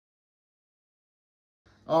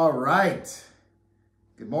All right.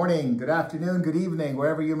 Good morning, good afternoon, good evening,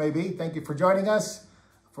 wherever you may be. Thank you for joining us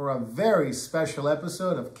for a very special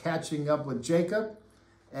episode of Catching Up with Jacob.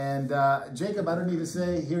 And Jacob, I don't need to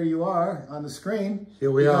say, here you are on the screen. Here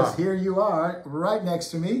we are. Here you are right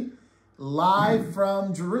next to me, live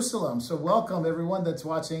from Jerusalem. So welcome everyone that's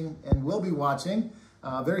watching and will be watching.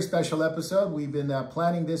 Very special episode. We've been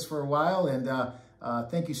planning this for a while, and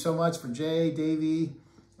thank you so much for Jay, Davey,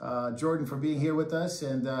 Jordan for being here with us.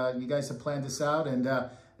 And you guys have planned this out, and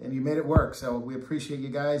you made it work. So we appreciate you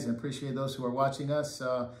guys and appreciate those who are watching us.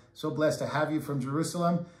 So blessed to have you from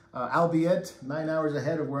Jerusalem, albeit 9 hours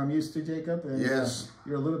ahead of where I'm used to, Jacob. And, yes.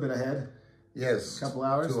 You're a little bit ahead. Yes. A couple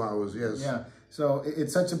hours. 2 hours, yes. Yeah. So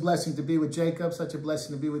it's such a blessing to be with Jacob, such a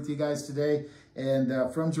blessing to be with you guys today.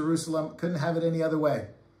 And from Jerusalem, couldn't have it any other way.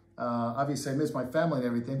 Obviously, I miss my family and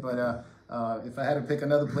everything, but if I had to pick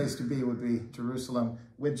another place to be, it would be Jerusalem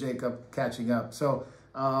with Jacob, catching up. So,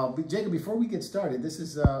 Jacob, before we get started, this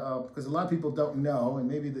is because a lot of people don't know, and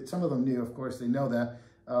maybe some of them knew, of course, they know that.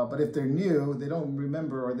 But if they're new, they don't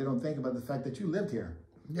remember or they don't think about the fact that you lived here.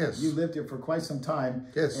 Yes. You lived here for quite some time.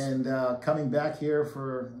 Yes. And coming back here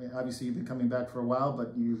for, obviously you've been coming back for a while,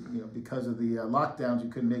 but you know, because of the lockdowns, you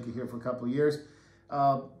couldn't make it here for a couple of years.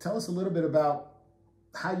 Tell us a little bit about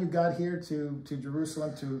how you got here to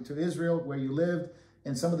Jerusalem, to Israel, where you lived,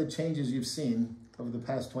 and some of the changes you've seen over the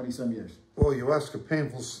past 20-some years. Well, you ask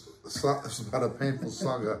it's about a painful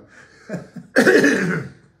saga.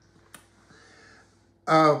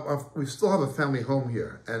 We still have a family home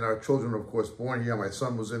here, and our children, of course, born here. My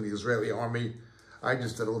son was in the Israeli army. I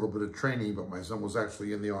just did a little bit of training, but my son was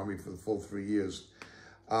actually in the army for the full 3 years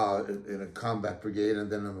in a combat brigade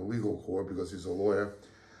and then in the legal corps because he's a lawyer.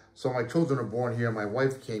 So my children are born here. My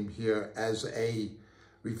wife came here as a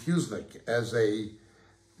refusnik, as a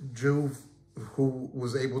Jew who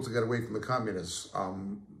was able to get away from the communists.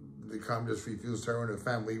 The communists refused her and her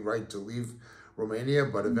family right to leave Romania,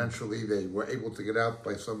 but eventually they were able to get out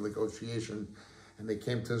by some negotiation, and they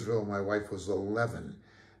came to Israel. My wife was 11.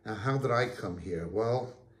 Now, how did I come here?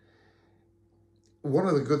 Well, one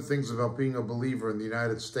of the good things about being a believer in the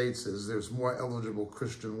United States is there's more eligible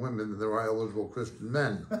Christian women than there are eligible Christian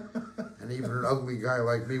men. And even an ugly guy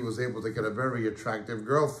like me was able to get a very attractive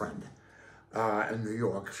girlfriend in New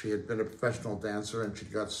York. She had been a professional dancer and she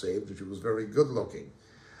got saved, and she was very good looking.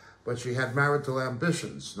 But she had marital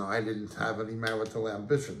ambitions. Now, I didn't have any marital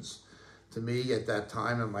ambitions. To me, at that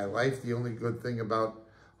time in my life, the only good thing about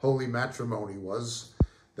holy matrimony was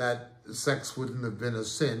that sex wouldn't have been a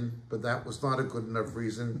sin, but that was not a good enough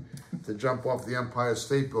reason to jump off the Empire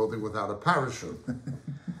State Building without a parachute.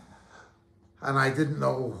 And I didn't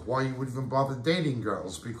know why you would even bother dating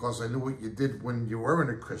girls, because I knew what you did when you weren't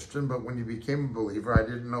a Christian, but when you became a believer, I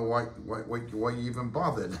didn't know why you even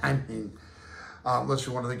bothered. I mean, unless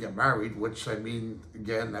you wanted to get married, which, I mean,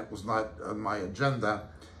 again, that was not on my agenda.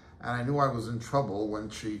 And I knew I was in trouble when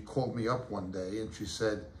she called me up one day and she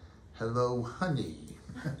said, "Hello, honey."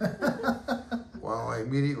 Well, I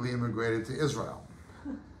immediately immigrated to Israel,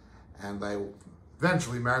 and I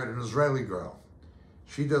eventually married an Israeli girl.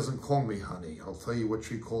 She doesn't call me honey. I'll tell you what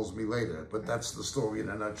she calls me later, but that's the story in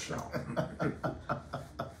a nutshell.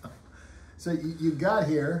 So you got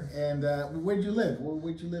here, and where'd you live?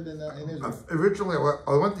 Where'd you live in Israel? Originally,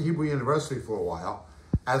 I went to Hebrew University for a while,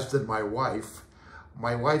 as did my wife.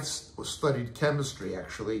 My wife studied chemistry,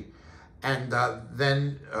 actually, and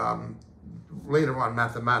then later on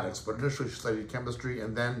mathematics, but initially she studied chemistry,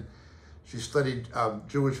 and then she studied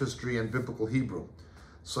Jewish history and biblical Hebrew.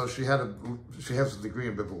 So she has a degree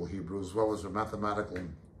in biblical Hebrew as well as a mathematical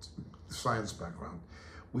science background.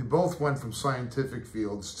 We both went from scientific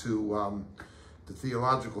fields to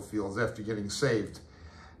theological fields after getting saved.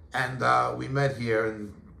 And we met here,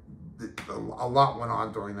 and a lot went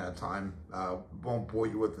on during that time. Won't bore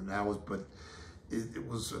you with it now, but it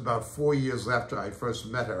was about 4 years after I first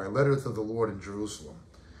met her. I led her to the Lord in Jerusalem.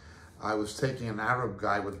 I was taking an Arab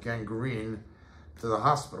guy with gangrene to the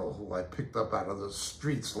hospital, who I picked up out of the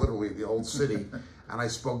streets, literally the old city. And I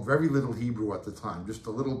spoke very little Hebrew at the time, just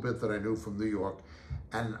a little bit that I knew from New York,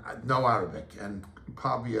 and no Arabic. And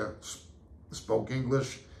Pavia spoke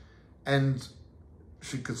English, and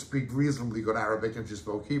she could speak reasonably good Arabic, and she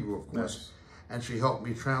spoke Hebrew, of course. Nice. And she helped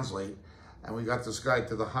me translate. And we got this guy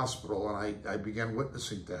to the hospital, and I began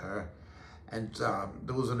witnessing to her. And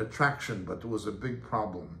there was an attraction, but there was a big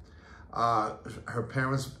problem. Her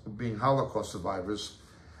parents being Holocaust survivors,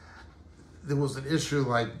 there was an issue,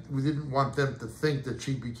 like, we didn't want them to think that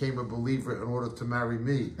she became a believer in order to marry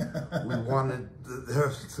me. We wanted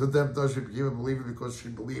them to know she became a believer because she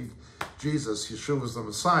believed Jesus, Yeshua was the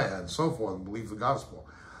Messiah, and so forth, and believed the gospel.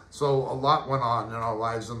 So a lot went on in our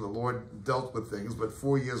lives, and the Lord dealt with things. But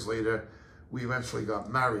 4 years later, we eventually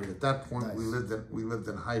got married. At that point, Nice. we lived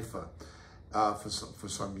in Haifa for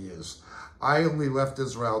some years. I only left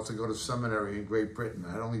Israel to go to seminary in Great Britain.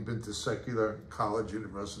 I'd only been to secular college,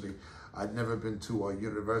 university. I'd never been to a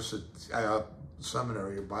university,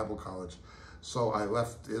 seminary or Bible college. So I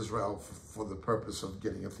left Israel for the purpose of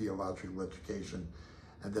getting a theological education.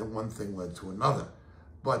 And then one thing led to another.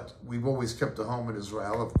 But we've always kept a home in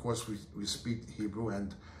Israel. Of course, we speak Hebrew,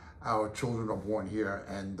 and our children are born here,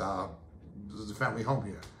 and there's a family home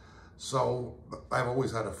here. So I've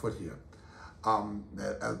always had a foot here,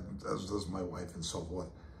 as does my wife and so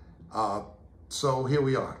forth. So here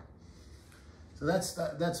we are. So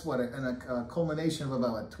that's what, a culmination of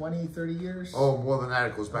about 20, 30 years? Oh, more than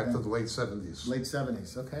that. It goes back to the late 70s. Late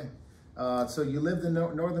 70s, okay. So you lived in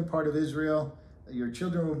the northern part of Israel. Your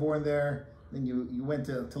children were born there. Then you went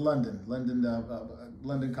to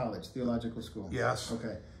London College, Theological School. Yes.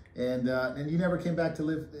 Okay. And you never came back to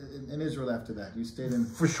live in Israel after that. You stayed in...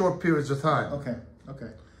 For short periods of time. Okay,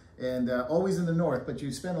 okay. And always in the north, but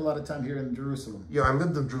you spent a lot of time here in Jerusalem. Yeah, I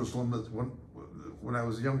lived in Jerusalem when I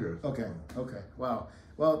was younger. Okay, okay. Wow.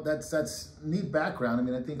 Well, that's neat background. I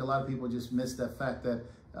mean, I think a lot of people just miss that fact that,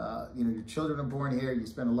 your children are born here. You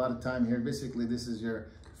spend a lot of time here. Basically, this is your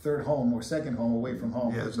third home or second home away from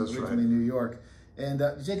home. Yes, that's right. Originally New York. And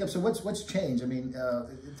Jacob, so what's changed? I mean,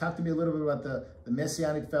 talk to me a little bit about the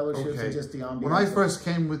Messianic fellowships and just the ambiance. When I first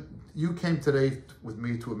came you came today with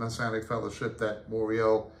me to a Messianic fellowship that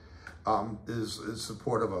Moriel is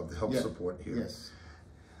supportive of, the help support here. Yes.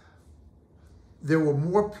 There were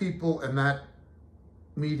more people in that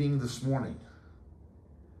meeting this morning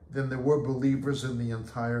than there were believers in the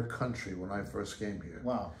entire country when I first came here.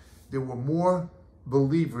 Wow. There were more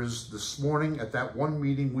believers this morning at that one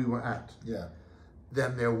meeting we were at. Yeah.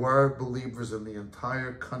 Than there were believers in the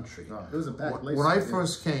entire country. Oh, it was a packed place. When I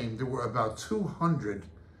first came, there were about 200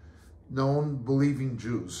 known believing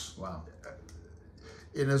Jews. Wow.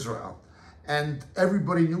 In Israel. And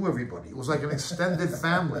everybody knew everybody. It was like an extended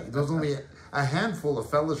family. There was only a handful of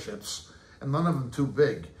fellowships, and none of them too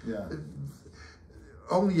big. Yeah.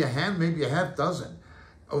 Only maybe a half dozen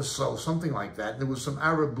or so, something like that. There was some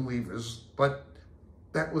Arab believers, but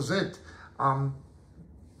that was it.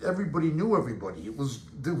 Everybody knew everybody.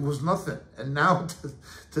 There was nothing. And now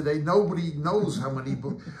today, nobody knows how many.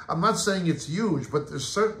 I'm not saying it's huge, but there's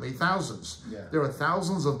certainly thousands. Yeah. There are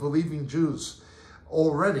thousands of believing Jews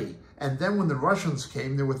already. And then when the Russians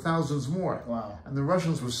came, there were thousands more. Wow. And the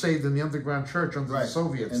Russians were saved in the underground church under the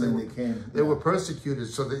Soviets. And then they came. They were persecuted,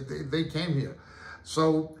 so they came here.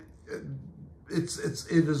 So it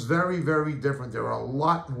is very, very different. There are a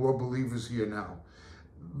lot more believers here now.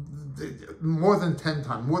 More than 10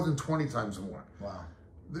 times, more than 20 times more. Wow.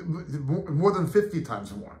 More than 50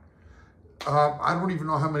 times more. I don't even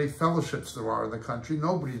know how many fellowships there are in the country.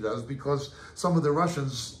 Nobody does, because some of the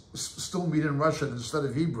Russians still meet in Russian instead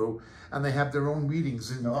of Hebrew, and they have their own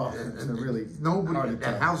meetings. And really nobody,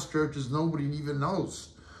 and house churches, nobody even knows.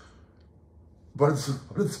 But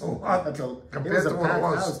it's a lot compared to what it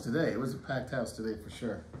was. House today. It was a packed house today for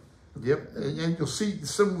sure. Yep, and you'll see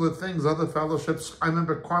similar things, other fellowships. I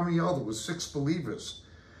remember Carmiel, there was 6 believers.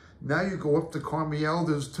 Now you go up to Carmiel,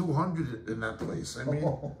 there's 200 in that place. I mean,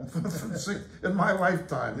 in my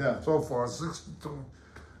lifetime, so far, 62.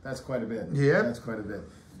 That's quite a bit. Yeah. That's quite a bit.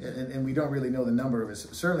 And we don't really know the number of it.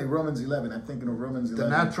 Certainly Romans 11, I'm thinking of Romans 11.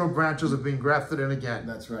 The natural branches are being grafted in again.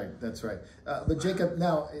 That's right, that's right. But Jacob,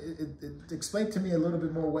 now, explain to me a little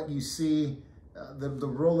bit more what you see, the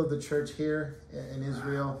role of the church here in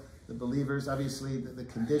Israel, the believers, obviously the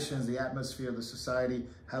conditions, the atmosphere of the society,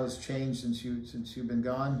 how it's changed since you've been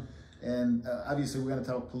gone. And obviously we're going to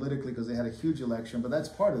talk politically because they had a huge election, but that's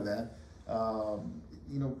part of that.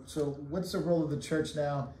 So what's the role of the church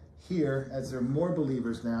now here, as there are more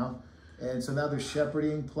believers now? And so now they're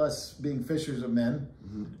shepherding plus being fishers of men.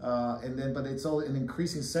 Mm-hmm. But it's all an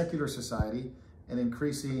increasing secular society, an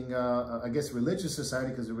increasing, I guess, religious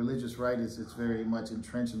society, because the religious right it's very much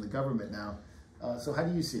entrenched in the government now. So how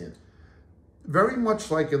do you see it? Very much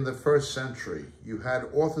like in the first century, you had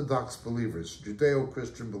Orthodox believers,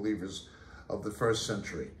 Judeo-Christian believers of the first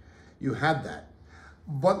century. You had that.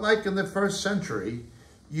 But like in the first century,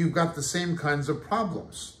 you've got the same kinds of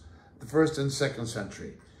problems, the first and second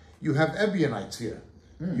century. You have Ebionites here.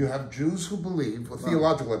 You have Jews who believe, or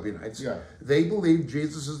theological Ebionites. Yeah. They believe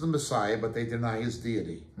Jesus is the Messiah, but they deny his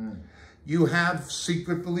deity. You have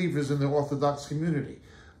secret believers in the Orthodox community.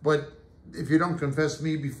 But if you don't confess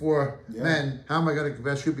me before men, how am I going to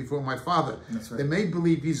confess you before my Father? That's right. They may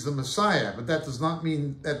believe he's the Messiah, but that does not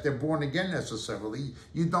mean that they're born again necessarily.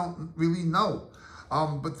 You don't really know.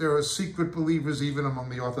 but there are secret believers even among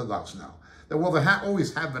the Orthodox now. Well, there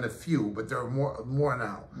always have been a few, but there are more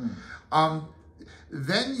now.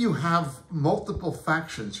 Then you have multiple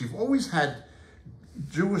factions. You've always had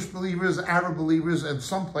Jewish believers, Arab believers, and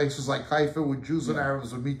some places like Haifa where Jews and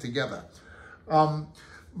Arabs would meet together.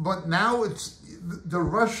 But now it's the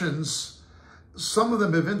Russians, some of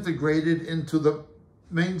them have integrated into the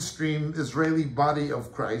mainstream Israeli body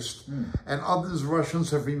of Christ, and others Russians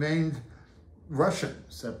have remained Russian.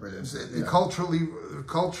 Separatists.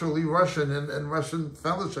 Culturally Russian and Russian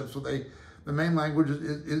fellowship. So the main language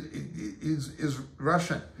is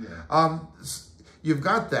Russian. Yeah. You've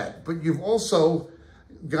got that, but you've also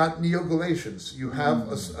got Neo-Galatians. You have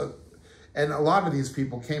and a lot of these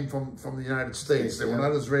people came from the United States. They were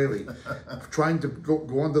not Israeli, trying to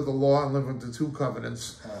go under the law and live under two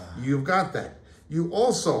covenants. You've got that. You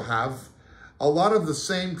also have a lot of the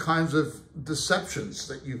same kinds of deceptions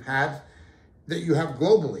that you have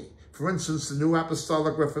globally. For instance, the New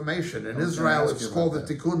Apostolic Reformation. In Israel, it's called the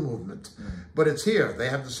Tikkun movement. But it's here. They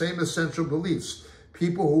have the same essential beliefs.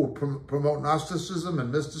 People who promote Gnosticism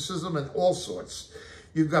and mysticism and all sorts.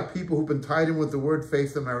 You've got people who've been tied in with the word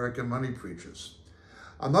faith, American money preachers.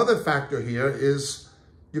 Another factor here is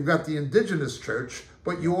you've got the indigenous church,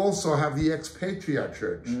 but you also have the expatriate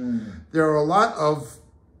church. There are a lot of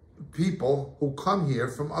people who come here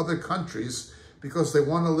from other countries because they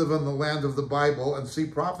want to live in the land of the Bible and see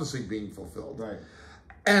prophecy being fulfilled. Right.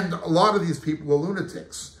 And a lot of these people are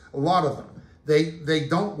lunatics, a lot of them. They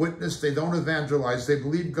don't witness, they don't evangelize, they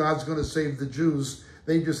believe God's going to save the Jews.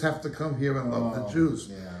 They just have to come here and love the Jews.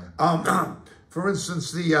 Yeah. For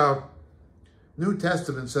instance, the New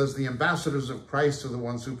Testament says the ambassadors of Christ are the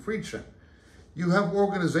ones who preach him. You have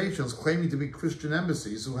organizations claiming to be Christian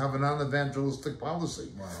embassies who have a non-evangelistic policy.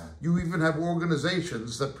 Wow. You even have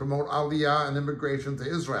organizations that promote Aliyah and immigration to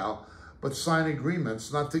Israel, but sign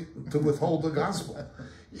agreements not to withhold the gospel.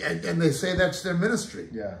 And they say that's their ministry.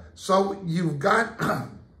 Yeah. So you've got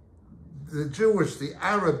the Jewish, the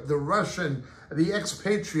Arab, the Russian, the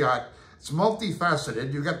expatriate. It's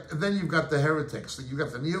multifaceted. Then you've got the heretics. You've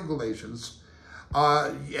got the Neo-Galatians,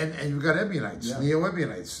 and you've got Ebionites,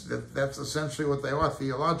 Neo-Ebionites. That's essentially what they are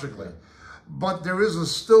theologically. But there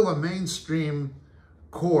is still a mainstream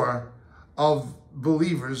core of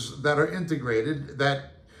believers that are integrated.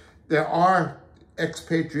 That there are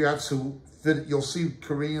expatriates who fit. You'll see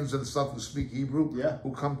Koreans and stuff who speak Hebrew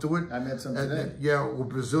who come to it. I met some today. Or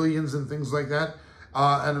Brazilians and things like that.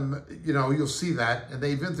 And you'll see that, and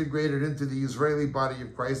they've integrated into the Israeli body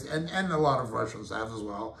of Christ, and a lot of Russians have as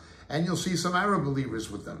well. And you'll see some Arab believers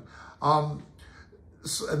with them. And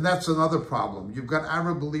that's another problem. You've got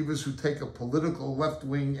Arab believers who take a political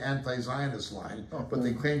left-wing anti-Zionist line, but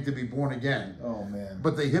they claim to be born again. Oh, man.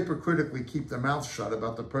 But they hypocritically keep their mouths shut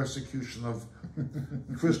about the persecution of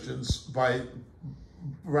Christians by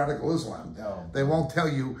radical Islam. No. They won't tell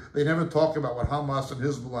you, they never talk about what Hamas and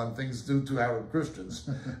Hezbollah and things do to Arab Christians.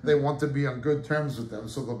 They want to be on good terms with them,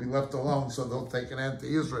 so they'll be left alone, so they'll take an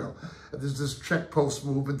anti-Israel. There's this check post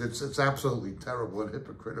movement. It's absolutely terrible and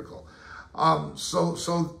hypocritical. So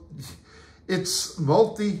it's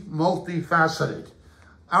multifaceted.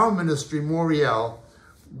 Our ministry, Moriel,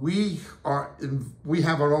 we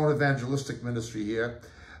have our own evangelistic ministry here,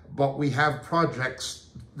 but we have projects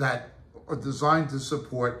that are designed to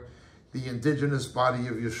support the indigenous body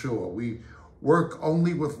of Yeshua. We work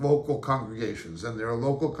only with local congregations, and there are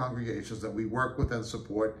local congregations that we work with and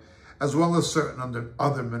support, as well as certain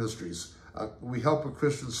other ministries. We help a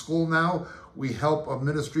Christian school now. We help a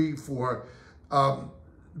ministry for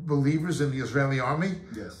believers in the Israeli army.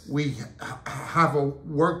 Yes. We have a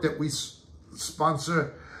work that we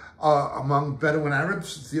sponsor among Bedouin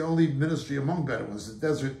Arabs. It's the only ministry among Bedouins, the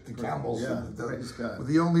desert, the camels. Yeah, we're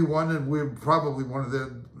the only one, and we're probably one of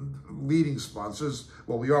their leading sponsors.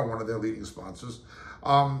 Well, we are one of their leading sponsors.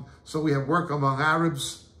 So we have work among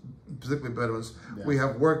Arabs, particularly Bedouins. Yeah. We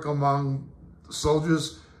have work among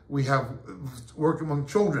soldiers. We have work among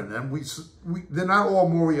children, and they're not all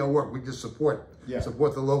Moriel work. We just support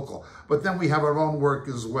the local. But then we have our own work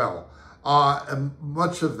as well. And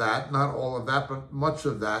much of that, not all of that, but much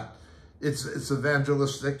of that, it's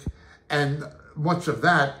evangelistic, and much of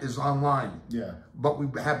that is online. Yeah. But we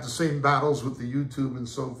have the same battles with the YouTube and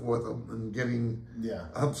so forth, and getting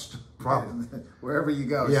problems. Wherever you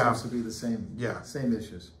go, it seems to be the same. Same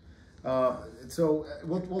issues. So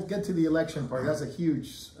we'll get to the election part. That's a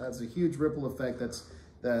huge ripple effect. It's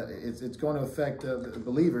going to affect the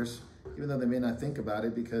believers, even though they may not think about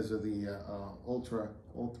it because of the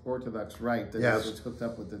ultra-Orthodox right that is hooked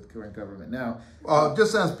up with the current government now.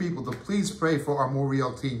 Just ask people to please pray for our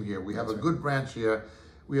Moriel team here. We have a good branch here.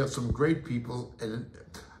 We have some great people, and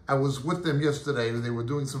I was with them yesterday. They were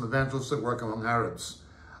doing some evangelistic work among Arabs,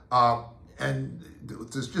 and to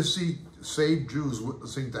just see saved Jews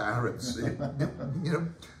witnessing to Arabs, you know,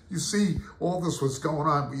 you see all this what's going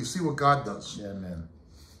on, but you see what God does. Yeah, man.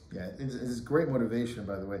 Yeah, it's great motivation,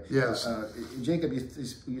 by the way. Yes. Jacob,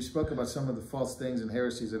 you spoke about some of the false things and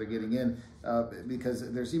heresies that are getting in, because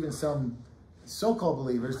there's even some so-called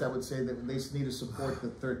believers that would say that they need to support the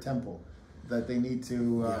third temple, that they need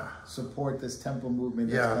to support this temple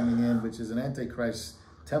movement that's coming in, which is an antichrist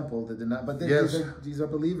temple that did not. But these are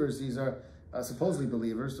believers. These are supposedly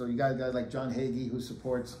believers. So you got guys like John Hagee who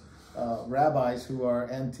supports rabbis who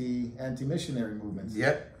are anti-missionary movements.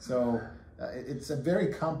 Yep. So. It's a very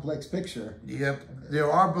complex picture. Yep.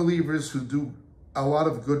 There are believers who do a lot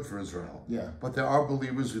of good for Israel. Yeah. But there are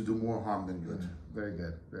believers who do more harm than good. Very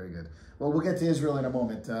good. Very good. Well, we'll get to Israel in a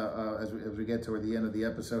moment as we get toward the end of the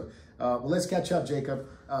episode. Well, let's catch up, Jacob.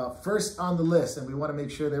 First on the list, and we want to make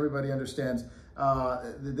sure that everybody understands,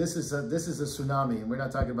 this is a tsunami, and we're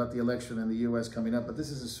not talking about the election in the U.S. coming up, but this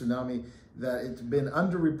is a tsunami that it's been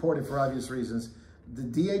underreported for obvious reasons. The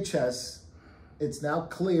DHS, it's now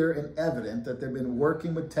clear and evident that they've been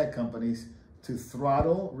working with tech companies to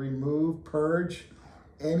throttle, remove, purge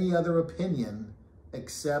any other opinion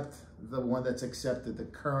except the one that's accepted, the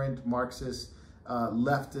current Marxist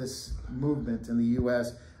leftist movement in the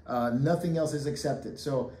U.S. Nothing else is accepted.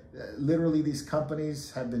 So literally these companies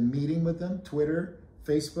have been meeting with them, Twitter,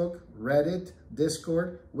 Facebook, Reddit,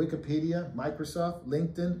 Discord, Wikipedia, Microsoft,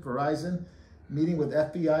 LinkedIn, Verizon, meeting with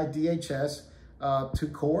FBI, DHS to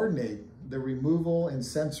coordinate the removal and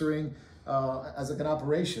censoring as like an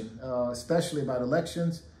operation, especially about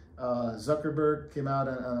elections. Zuckerberg came out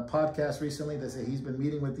on a podcast recently that said he's been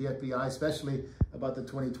meeting with the FBI, especially about the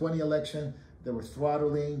 2020 election. There were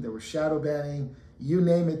throttling, there were shadow banning, you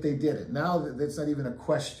name it, they did it. Now it's not even a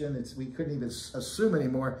question. We couldn't even assume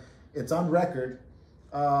anymore. It's on record.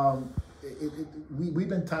 We've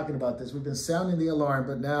been talking about this. We've been sounding the alarm,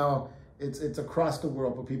 but now it's across the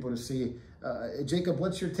world for people to see. Jacob,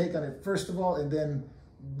 what's your take on it, first of all, and then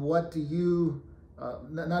what do you,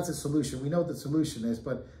 not the solution, we know what the solution is,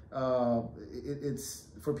 but it's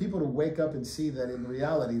for people to wake up and see that in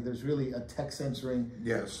reality, there's really a tech censoring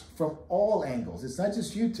from all angles. It's not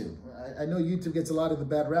just YouTube. I know YouTube gets a lot of the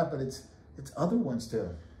bad rap, but it's other ones too.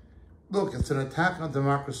 Look, it's an attack on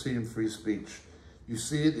democracy and free speech. You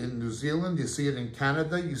see it in New Zealand, you see it in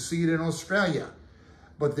Canada, you see it in Australia.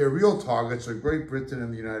 But their real targets are Great Britain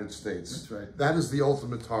and the United States. That's right. That is the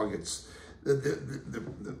ultimate targets.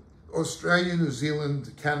 The Australia, New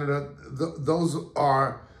Zealand, Canada, those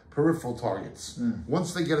are peripheral targets.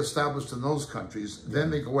 Once they get established in those countries,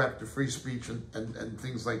 then they go after free speech and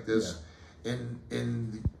things like this in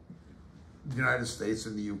the United States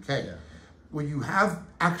and the UK. Yeah. When you have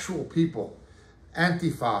actual people,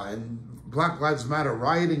 Antifa and Black Lives Matter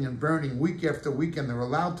rioting and burning week after week, and they're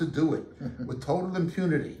allowed to do it with total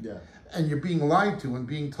impunity. Yeah. And you're being lied to and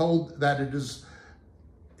being told that it is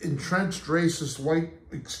entrenched racist white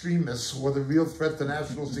extremists who are the real threat to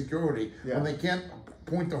national security when they can't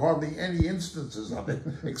point to hardly any instances of it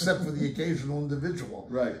except for the occasional individual.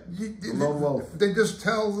 Right. Lone wolf. They just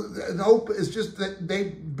tell, it's just that they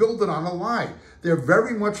build it on a lie. They're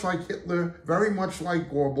very much like Hitler, very much like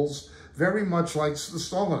Goebbels, very much like the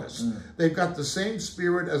Stalinists. They've got the same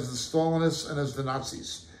spirit as the Stalinists and as the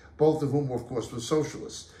Nazis, both of whom, of course, were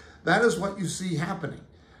socialists. That is what you see happening.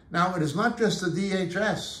 Now, it is not just the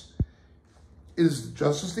DHS. It is the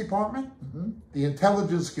Justice Department, the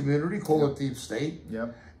intelligence community, call it deep state,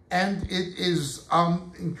 and it is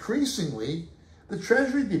increasingly the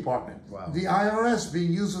Treasury Department, the IRS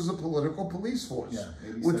being used as a political police force. Yeah,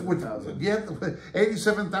 87,000.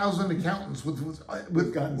 87,000 accountants with guns,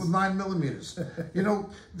 with 9mm. You know,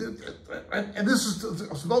 and this is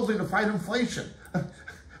supposedly to fight inflation.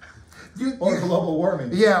 Or global warming.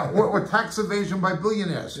 Yeah, or tax evasion by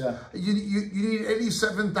billionaires. Yeah. You need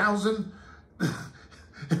 87,000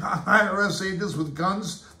 IRS agents with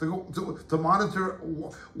guns to monitor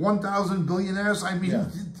 1,000 billionaires. I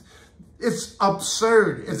mean, it's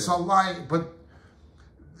absurd. It's a lie. But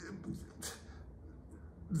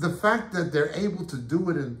the fact that they're able to do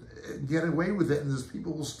it and get away with it, and there's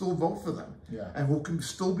people who still vote for them, and who can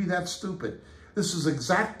still be that stupid. This is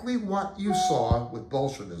exactly what you saw with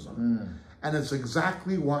Bolshevism, and it's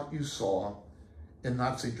exactly what you saw in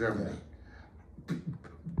Nazi Germany.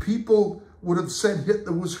 People would have said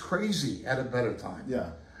Hitler was crazy at a better time.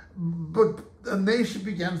 But a nation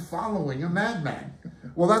began following a madman.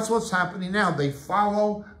 Well, that's what's happening now. They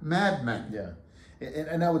follow madmen.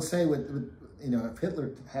 And I would say if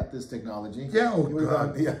Hitler had this technology, Yeah, oh, he would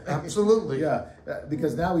have God. Absolutely. yeah,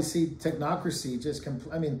 because now we see technocracy just.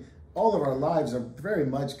 All of our lives are very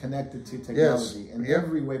much connected to technology in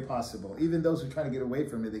every way possible. Even those who are trying to get away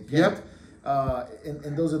from it, they can't.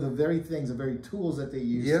 And those are the very things, the very tools that they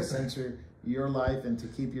use to censor your life and to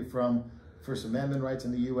keep you from First Amendment rights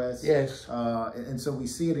in the U.S. Yes. And so we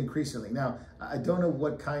see it increasingly. Now, I don't know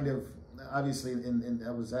what kind of, obviously, and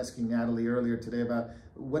I was asking Natalie earlier today about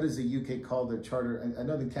what does the UK call their charter? I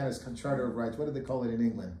know the Canada's Charter of Rights. What do they call it in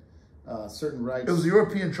England? Certain rights. It was the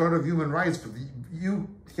European Charter of Human Rights, but the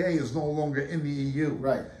UK is no longer in the EU.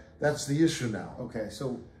 Right. That's the issue now. Okay,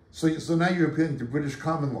 so now you're appealing to British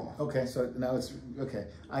common law. Okay, so now it's okay.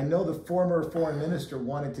 I know the former foreign minister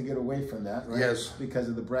wanted to get away from that, right? Yes. Because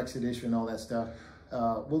of the Brexit issue and all that stuff.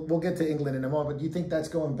 We'll get to England in a moment. But do you think that's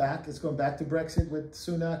going back? It's going back to Brexit with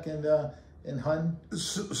Sunak and Hun?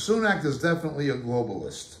 Sunak is definitely a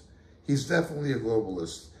globalist. He's definitely a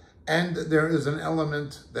globalist. And there is an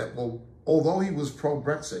element that will, although he was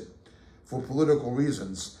pro-Brexit for political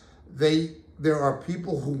reasons, there are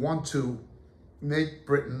people who want to make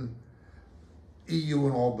Britain EU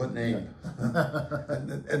in all but name.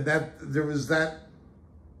 and that there is that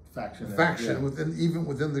faction within,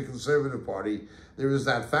 within the Conservative Party, there is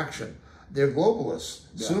that faction. They're globalists.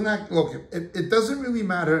 Sunak, look, it doesn't really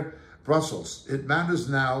matter Brussels. It matters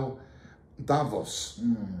now Davos.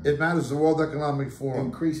 It matters the World Economic Forum.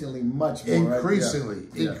 Increasingly, much more. Increasingly.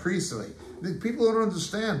 The people don't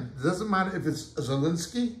understand. It doesn't matter if it's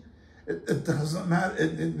Zelensky. It doesn't matter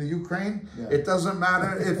in the Ukraine. It doesn't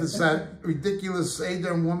matter if it's that ridiculous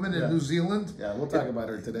Sader woman in New Zealand. Yeah, we'll talk about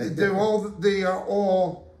her today. They are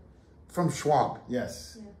all from Schwab.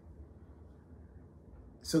 Yes.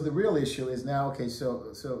 So the real issue is now, okay,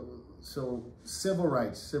 so civil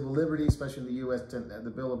rights, civil liberties, especially in the U.S.,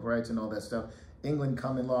 the Bill of Rights and all that stuff, England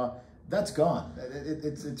common law, that's gone.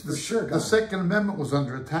 It's for sure gone. The Second Amendment was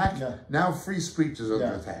under attack. Now free speech is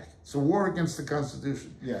under attack. It's a war against the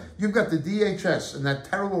Constitution. You've got the DHS and that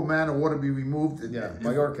terrible man who ought to be removed.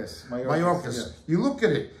 Mayorkas. You look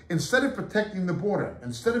at it. Instead of protecting the border,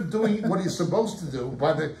 instead of doing what he's supposed to do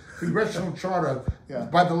by the congressional charter,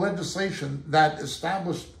 by the legislation that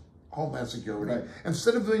established Homeland Security,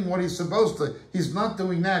 instead of doing what he's supposed to, he's not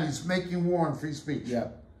doing that. He's making war on free speech.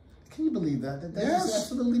 Can you believe that? That's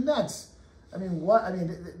absolutely nuts. I mean, what? I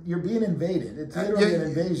mean, you're being invaded. It's literally an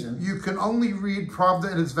invasion. You can only read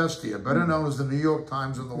Pravda and Izvestia, better known as the New York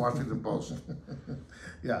Times and the Washington Post.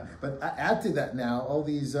 But add to that now all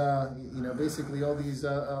these, basically all these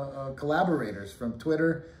collaborators from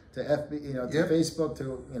Twitter to FB, to Facebook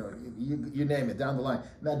to you name it down the line.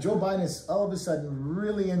 Now Joe Biden is all of a sudden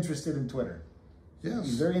really interested in Twitter.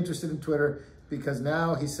 He's very interested in Twitter because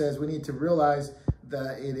now he says we need to realize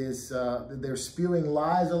that it is they're spewing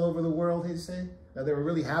lies all over the world. He'd say now they were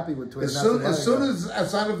really happy with Twitter. As soon as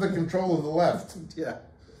it's out of the control of the left.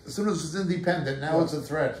 As soon as it's independent, now it's a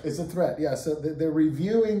threat. It's a threat. So they're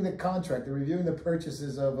reviewing the contract. They're reviewing the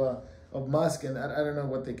purchases of Musk, and I don't know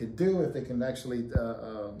what they could do if they can actually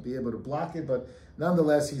be able to block it. But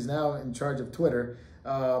nonetheless, he's now in charge of Twitter.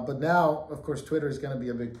 But now, of course, Twitter is going to be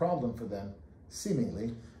a big problem for them,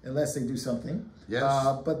 seemingly, unless they do something.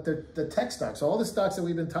 But the tech stocks, all the stocks that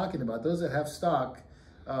we've been talking about, those that have stock,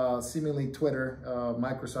 seemingly Twitter,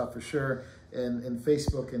 Microsoft for sure, and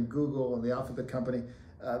Facebook and Google and the Alphabet company,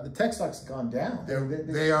 the tech stocks have gone down.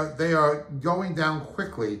 They are going down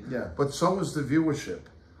quickly. But so is the viewership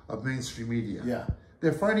of mainstream media.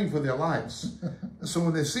 They're fighting for their lives. So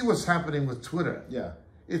when they see what's happening with Twitter,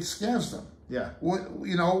 it scares them. It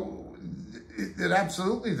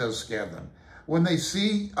absolutely does scare them. When they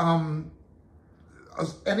see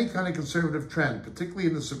any kind of conservative trend, particularly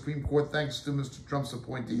in the Supreme Court, thanks to Mr. Trump's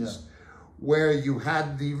appointees, where you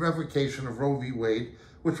had the revocation of Roe v. Wade,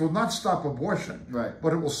 which will not stop abortion,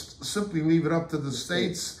 but it will simply leave it up to the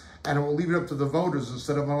states, and it will leave it up to the voters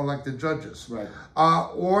instead of unelected judges.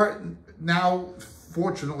 Or now,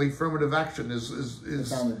 fortunately, affirmative action is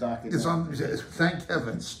on the docket. Thank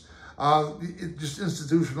heavens. It just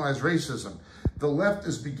institutionalized racism. The left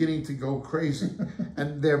is beginning to go crazy,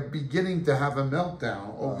 and they're beginning to have a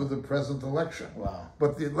meltdown over the present election.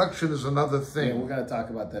 But the election is another thing. We're going to talk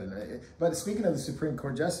about that in a minute. But speaking of the Supreme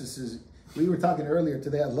Court justices, we were talking earlier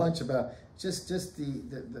today at lunch about just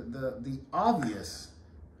the obvious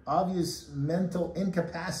mental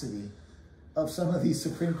incapacity of some of these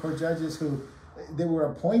Supreme Court judges who they were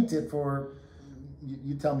appointed for.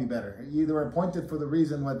 You tell me better. They were appointed for the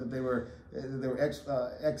reason whether they were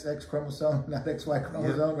XX chromosome, not XY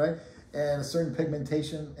chromosome, right? And a certain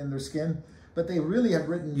pigmentation in their skin. But they really have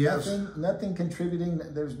written nothing contributing.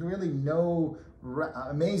 There's really no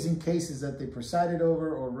amazing cases that they presided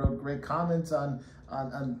over or wrote great comments on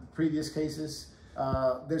previous cases.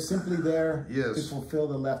 They're simply there to fulfill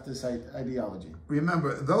the leftist ideology.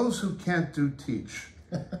 Remember, those who can't do teach.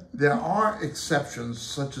 There are exceptions,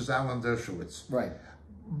 such as Alan Dershowitz. Right.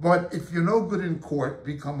 But if you're no good in court,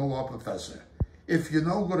 become a law professor. If you're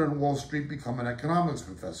no good on Wall Street, become an economics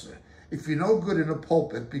professor. If you're no good in a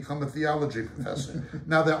pulpit, become a theology professor.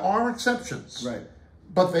 Now, there are exceptions. Right.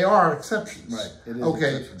 But they are exceptions. Right. It is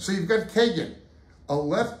okay, exceptions. So you've got Kagan, a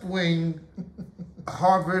left-wing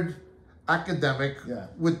Harvard academic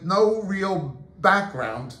with no real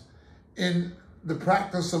background in the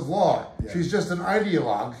practice of law. Yeah. She's just an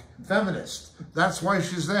ideologue, feminist. That's why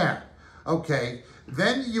she's there. Okay,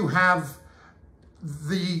 then you have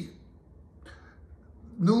the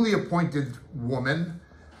newly appointed woman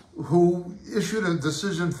who issued a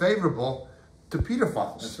decision favorable to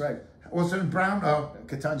pedophiles. That's right. Was it Brown?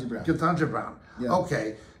 Ketanji Brown. Ketanji Brown. Yeah.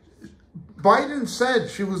 Okay. Biden said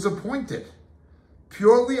she was appointed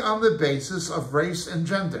purely on the basis of race and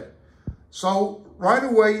gender. So right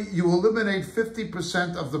away, you eliminate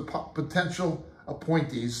 50% of the potential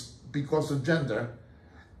appointees because of gender.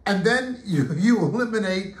 And then you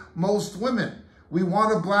eliminate most women. We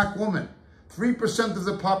want a black woman. 3% of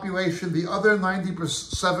the population, the other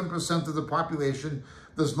 97% of the population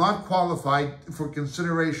does not qualify for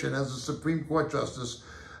consideration as a Supreme Court justice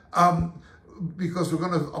because we're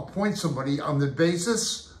going to appoint somebody on the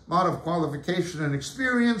basis not of qualification and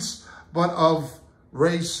experience, but of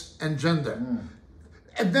race and gender.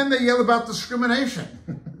 And then they yell about discrimination.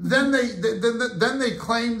 then they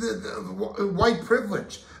claim white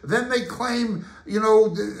privilege. Then they claim, you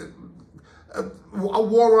know, a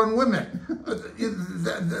war on women.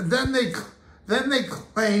 then they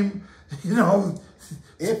claim, you know.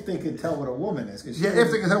 If they could tell what a woman is.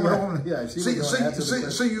 If they could tell what a woman is. Yeah,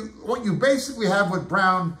 so what you basically have with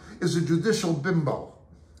Brown is a judicial bimbo.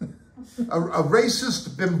 a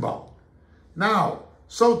racist bimbo. Now,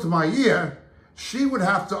 so to my ear, she would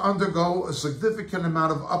have to undergo a significant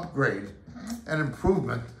amount of upgrade and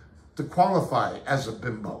improvement to qualify as a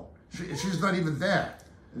bimbo. She's not even there.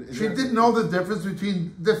 She didn't know the difference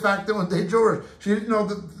between de facto and de jure. She didn't know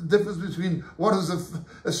the difference between what is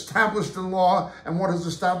established in law and what is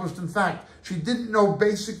established in fact. She didn't know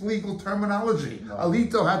basic legal terminology. No.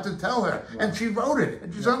 Alito had to tell her, and she wrote it.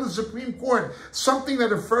 And she's on the Supreme Court. Something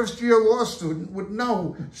that a first-year law student would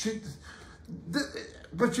know.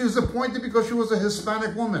 But she was appointed because she was a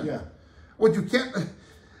Hispanic woman. Yeah. What you can't...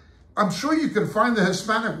 I'm sure you can find the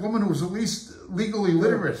Hispanic woman who's at least legally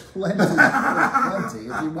literate. Plenty.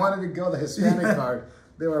 If you wanted to go the Hispanic card,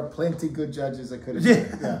 there are plenty good judges that could have done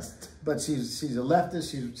it. Yeah. But she's a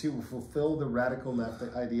leftist. She will fulfill the radical left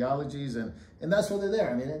ideologies, and that's why they're there.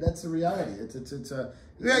 I mean, that's the reality.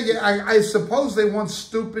 I suppose they want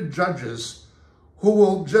stupid judges who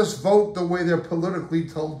will just vote the way they're politically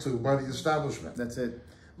told to by the establishment. That's it.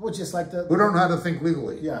 Well, just like who don't know how to think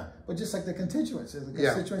legally. Yeah, but just like the constituents. The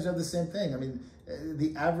constituents are the same thing. I mean,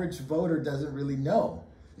 the average voter doesn't really know.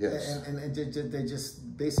 Yes. And they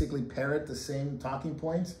just basically parrot the same talking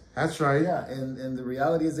points. That's right. Yeah, and the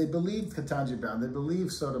reality is they believe Ketanji Brown. They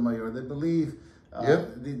believe Sotomayor. They believe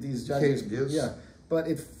these judges. Yeah, but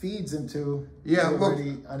it feeds into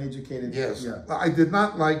already uneducated. Yes. Yeah. I did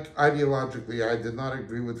not like, ideologically, I did not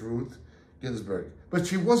agree with Ruth Ginsburg. But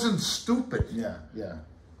she wasn't stupid. Yeah.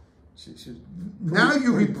 Now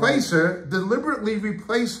you replace her, deliberately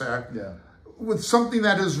replace her with something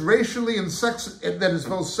that is racially and that is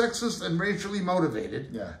both sexist and racially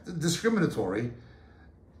motivated, discriminatory,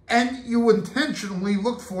 and you intentionally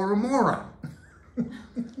look for a moron.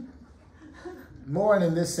 Moron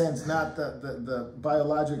in this sense, not the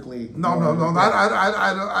biologically. No.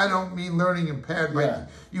 I don't mean learning impaired. But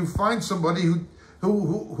you find somebody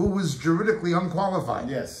who is juridically unqualified.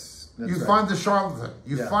 Yes. You find the charlatan.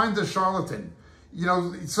 You find the charlatan. You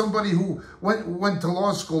know, somebody who went to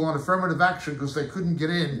law school on affirmative action because they couldn't get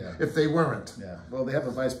in if they weren't. Yeah. Well, they have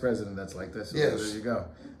a vice president that's like this. So yes. There you go.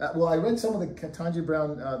 Well, I read some of the Ketanji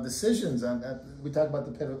Brown decisions on. We talk about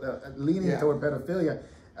the leaning toward pedophilia.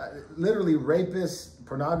 Literally rapists,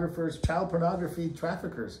 pornographers, child pornography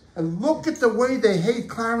traffickers. And look at the way they hate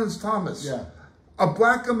Clarence Thomas. Yeah. A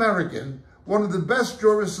black American. One of the best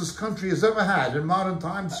jurists this country has ever had in modern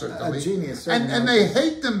times, certainly. A genius. And they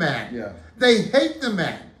hate the man. Yeah. They hate the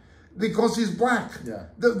man because he's black. Yeah.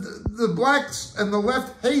 The blacks and the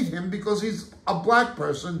left hate him because he's a black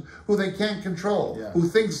person who they can't control, who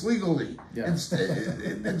thinks legally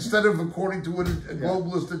instead of according to a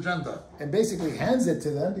globalist agenda. And basically hands it to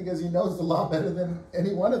them because he knows the law better than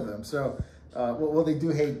any one of them. So Well, they do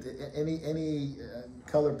hate any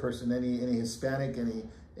colored person, any Hispanic,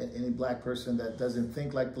 any black person that doesn't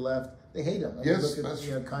think like the left. They hate them. I mean, Yes, look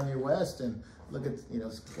at Kanye West, and look at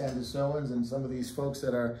Candace Owens and some of these folks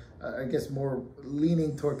that are, I guess, more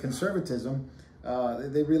leaning toward conservatism.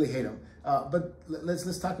 They really hate them. But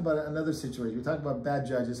let's talk about another situation. We talk about bad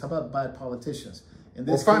judges. How about bad politicians? In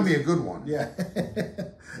this Well, find me a good one. Yeah.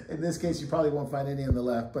 In this case, you probably won't find any on the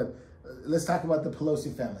left. But let's talk about the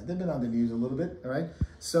Pelosi family. They've been on the news a little bit, all right?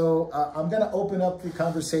 So I'm going to open up the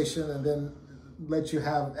conversation and then let you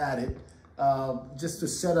have at it, just to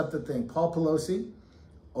set up the thing. Paul Pelosi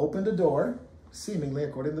opened a door, seemingly,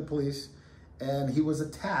 according to the police, and he was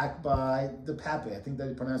attacked by the Pape. I think that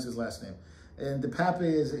he pronounced his last name. And the Pape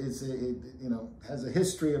has a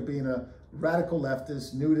history of being a radical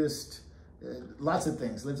leftist, nudist, lots of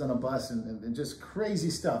things. Lives on a bus and just crazy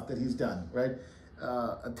stuff that he's done, right?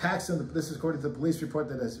 Attacks on this is according to the police report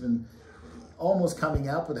that has been almost coming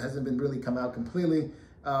out, but hasn't been really come out completely.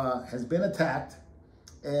 Has been attacked,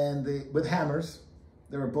 and with hammers.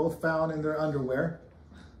 They were both found in their underwear.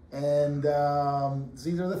 And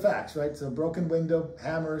these are the facts, right? So broken window,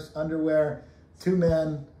 hammers, underwear, 2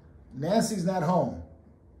 men. Nancy's not home.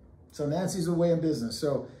 So Nancy's away in business.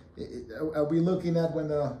 So are we looking at when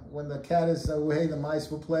the cat is away, the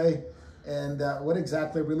mice will play? And what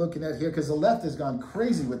exactly are we looking at here? Because the left has gone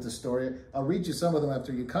crazy with the story. I'll read you some of them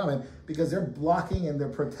after you comment, because they're blocking and they're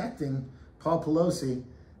protecting Paul Pelosi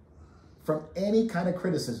from any kind of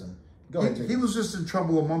criticism. Go ahead, Jake. He was just in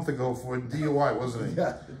trouble a month ago for DUI, wasn't he?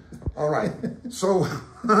 Yeah. All right. So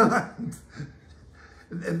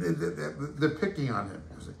they're picking on him.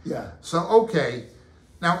 Yeah. So, okay.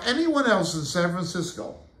 Now, anyone else in San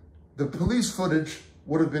Francisco, the police footage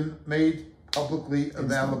would have been made publicly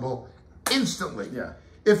available instantly. Yeah.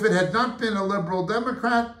 If it had not been a liberal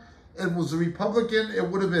Democrat, it was a Republican, it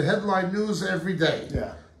would have been headline news every day.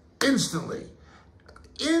 Yeah. Instantly.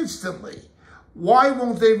 Instantly. Why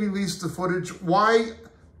won't they release the footage? Why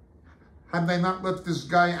have they not let this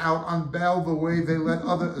guy out on bail the way they let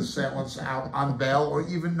other assailants out on bail or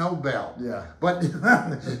even no bail? Yeah. But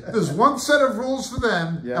there's one set of rules for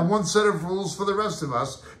them Yeah. and one set of rules for the rest of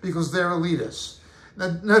us because they're elitists.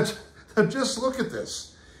 Now, just look at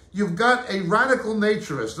this. You've got a radical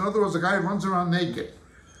naturist. In other words, a guy who runs around naked.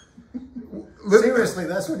 Seriously,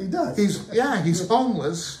 that's what he does. He's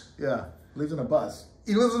homeless. Yeah. Lives in a bus.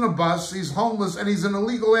 He lives in a bus, he's homeless, and he's an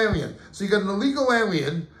illegal alien. So you got an illegal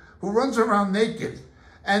alien who runs around naked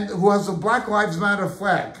and who has a Black Lives Matter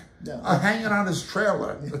flag hanging on his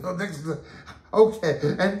trailer. Next to okay,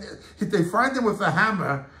 and they find him with a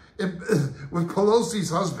hammer with Pelosi's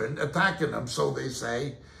husband attacking him, so they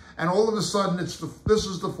say. And all of a sudden, this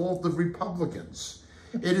is the fault of Republicans.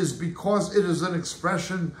 It is because it is an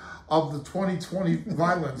expression of the 2020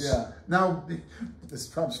 violence. Yeah. Now, This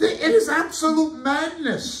Trump's it is absolute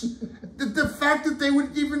madness. The fact that they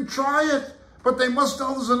would even try it, but they must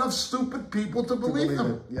know there's enough stupid people to believe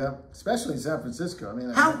them. it. Yeah, especially in San Francisco. I mean,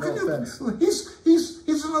 How no can offense. you?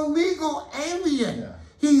 He's an illegal alien. Yeah.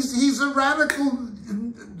 He's a radical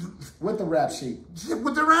With the rap sheet.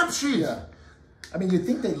 with the rap sheet. Yeah. I mean, you'd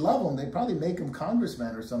think they love him. They'd probably make him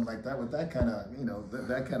congressman or something like that with that kind of,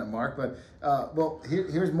 that kind of mark. But, well,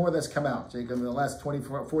 here's more that's come out, Jacob, in the last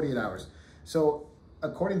 48 hours. So,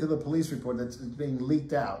 according to the police report that's being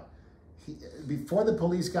leaked out, before the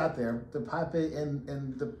police got there, the Pape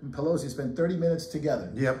and the Pelosi spent 30 minutes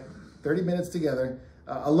together. Yep. 30 minutes together,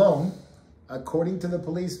 alone. According to the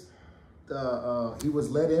police, he was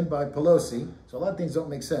led in by Pelosi. So a lot of things don't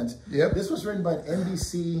make sense. Yep. This was written by an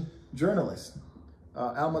NBC journalist,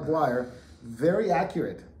 Al McGuire. Very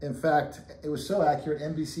accurate. In fact, it was so accurate,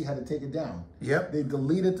 NBC had to take it down. Yep. They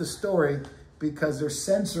deleted the story because they're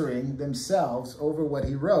censoring themselves over what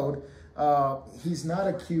he wrote. He's not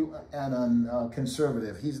a QAnon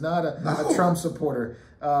conservative. He's not a Trump supporter.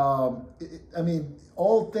 I mean,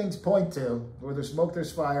 all things point to where there's smoke,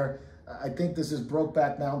 there's fire. I think this is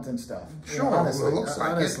Brokeback Mountain stuff. Sure, honestly, well, it looks like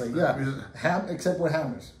honestly, it. yeah. Except for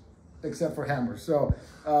hammers. So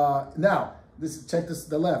now, check this.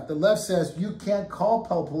 The left. The left says you can't call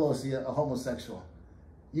Paul Pelosi a homosexual.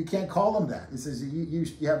 You can't call him that. It says you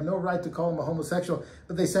have no right to call him a homosexual.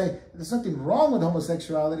 But they say there's nothing wrong with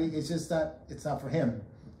homosexuality. It's just that it's not for him.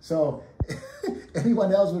 So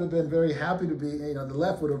anyone else would have been very happy to be, the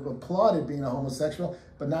left would have applauded being a homosexual,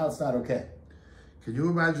 but now it's not okay. Can you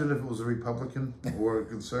imagine if it was a Republican or a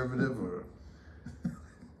conservative or?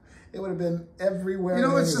 It would have been everywhere.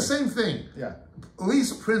 It's the same thing. Yeah. At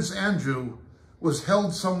least Prince Andrew was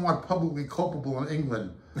held somewhat publicly culpable in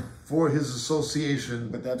England for his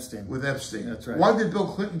association with Epstein. With Epstein. That's right. Why did Bill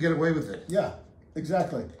Clinton get away with it? Yeah,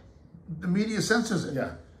 exactly. the media censors it.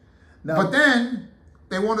 Yeah. Now, But then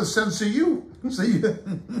they want to censor you. So you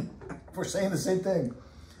for saying the same thing.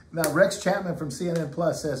 Now, Rex Chapman from CNN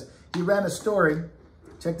Plus says he ran a story.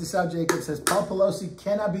 Check this out, Jacob. It says Paul Pelosi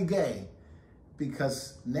cannot be gay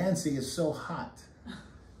because Nancy is so hot.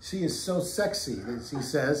 She is so sexy. He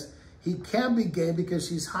says he can't be gay because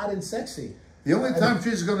she's hot and sexy. The only time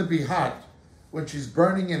she's going to be hot when she's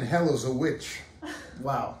burning in hell as a witch.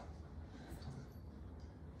 Wow.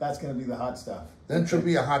 That's going to be the hot stuff. Then she'll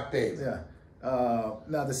be a hot babe. Yeah.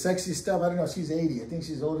 Now the sexy stuff, I don't know, she's 80. I think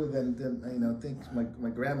she's older than you know, I think my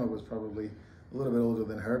grandma was probably a little bit older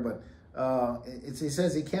than her, but he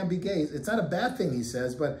says he can't be gay. It's not a bad thing, he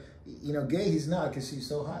says, but you know, gay he's not because she's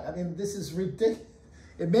so hot. I mean, this is ridiculous.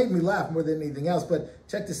 It made me laugh more than anything else, but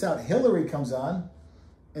check this out. Hillary comes on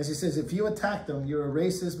and she says, if you attack them, you're a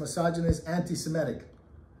racist, misogynist, anti-Semitic.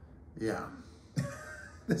 Yeah.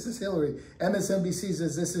 This is Hillary. MSNBC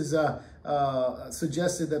says this is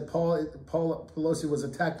suggested that Paul Pelosi was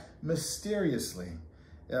attacked mysteriously.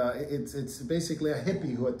 It's basically a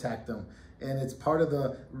hippie who attacked them, and it's part of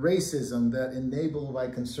the racism that enabled by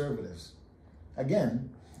conservatives.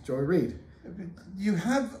 Again, Joy Reid. You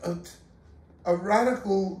have a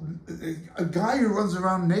radical, a guy who runs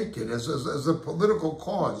around naked as a political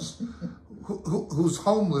cause, who's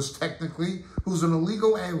homeless technically, who's an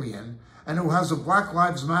illegal alien, and who has a Black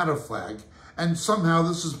Lives Matter flag, and somehow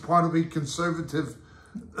this is part of a conservative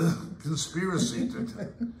conspiracy.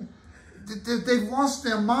 They've lost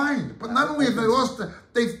their mind. But not only have they lost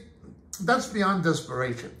that's beyond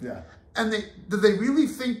desperation. Yeah. And do they really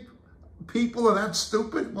think people are that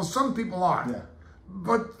stupid? Well, some people are. Yeah.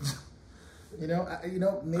 But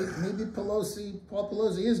maybe Paul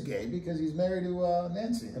Pelosi is gay because he's married to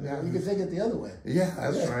Nancy. I mean, you could take it the other way. Yeah,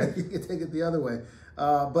 that's right. You could take it the other way.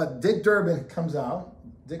 But Dick Durbin comes out.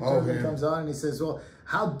 Durbin comes on and he says, well,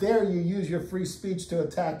 how dare you use your free speech to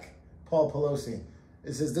attack Paul Pelosi?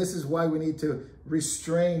 It says, this is why we need to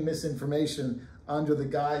restrain misinformation under the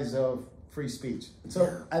guise of free speech.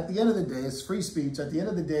 So at the end of the day, it's free speech. At the end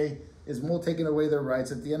of the day, is more taking away their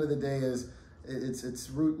rights. At the end of the day, it's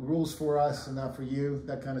rules for us and not for you,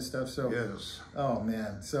 that kind of stuff. So, yes. Oh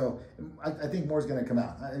man. So I think more's going to come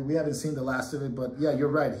out. We haven't seen the last of it, but yeah, you're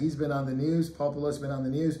right. He's been on the news. Paul Pelosi's been on the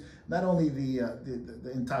news. Not only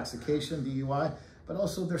the intoxication, DUI, but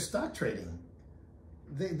also their stock trading.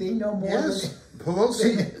 They know more. Yes,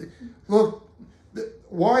 Pelosi. Look,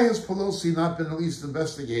 why has Pelosi not been at least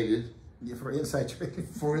investigated for inside trading?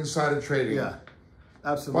 For insider trading. Yeah,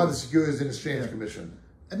 absolutely. By the Securities and Exchange Commission.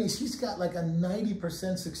 I mean, she's got like a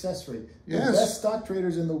 90% success rate. Yes. The best stock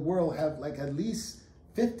traders in the world have like at least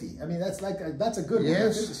 50. I mean, that's a good one.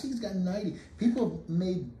 Yes. She's got 90. People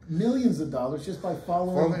made millions of dollars just by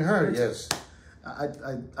following her. Yes.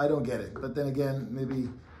 I don't get it. But then again,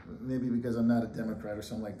 maybe because I'm not a Democrat or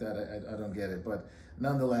something like that, I don't get it. But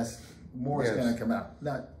nonetheless, more is going to come out.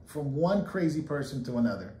 Now, from one crazy person to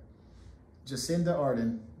another, Jacinda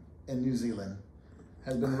Ardern in New Zealand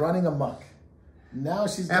has been running amok. Now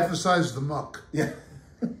she's emphasize the muck. Yeah.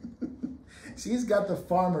 She's got the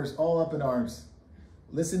farmers all up in arms.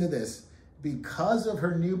 Listen to this. Because of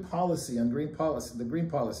her new policy on green policy, the green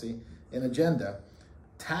policy and agenda,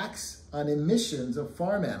 tax on emissions of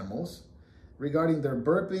farm animals regarding their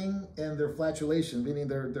burping and their flatulation, meaning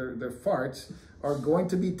their farts, are going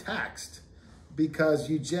to be taxed because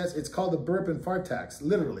it's called the burp and fart tax,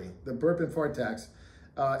 literally, the burp and fart tax.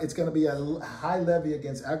 It's going to be a high levy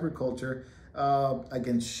against agriculture,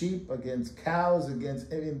 against sheep, against cows,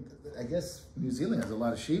 I guess New Zealand has a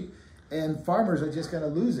lot of sheep, and farmers are just going to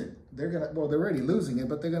lose it. They're already losing it,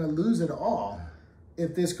 but they're going to lose it all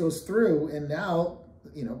if this goes through. And now,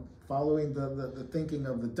 following the thinking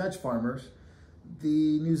of the Dutch farmers,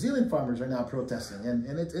 the New Zealand farmers are now protesting,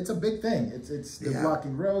 and it's a big thing. They're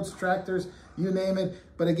blocking roads, tractors, you name it.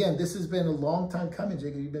 But again, this has been a long time coming,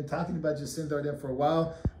 Jacob. You've been talking about Jacinda Ardern for a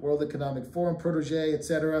while, World Economic Forum, protege,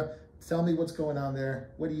 etc. Tell me what's going on there.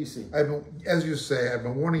 What do you see? As you say, I've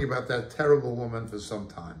been warning about that terrible woman for some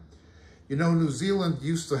time. New Zealand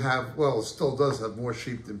used to have, well, it still does have more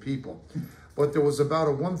sheep than people. But there was about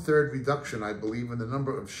a 1/3 reduction, I believe, in the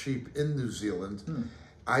number of sheep in New Zealand.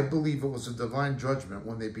 I believe it was a divine judgment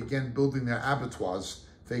when they began building their abattoirs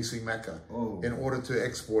facing Mecca in order to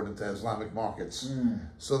export into Islamic markets.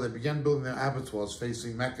 So they began building their abattoirs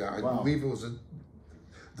facing Mecca. I believe it was a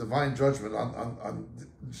divine judgment on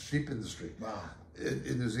the sheep industry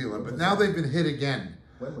in New Zealand. But now they've been hit again.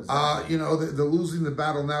 When was that? They're losing the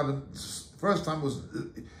battle now. The first time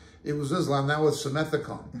it was Islam. Now it's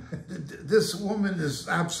Semethicon. This woman is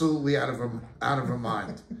absolutely out of her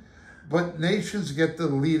mind. But nations get the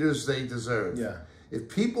leaders they deserve. Yeah. If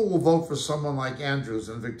people will vote for someone like Andrews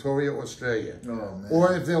in Victoria, Australia, Oh, man.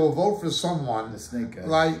 or if they will vote for someone The snake guy.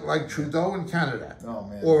 like Trudeau in Canada, Oh,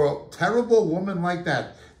 man. or a terrible woman like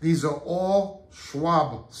that, these are all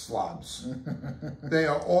Schwab slobs. They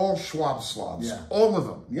are all Schwab slobs. Yeah. All of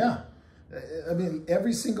them. Yeah. I mean,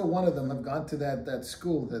 every single one of them have gone to that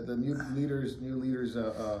school, the new leaders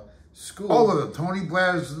school. All of them. Tony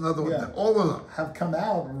Blair's another one. Yeah. All of them. Have come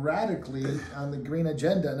out radically on the green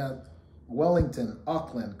agenda. Now, Wellington,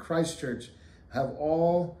 Auckland, Christchurch have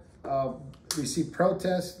all received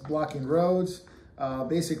protests blocking roads.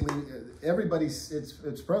 Basically, everybody's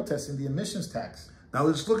it's protesting the emissions tax. Now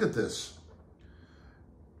let's look at this.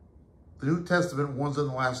 The New Testament warns in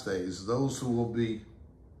the last days those who will be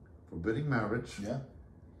forbidding marriage, Yeah.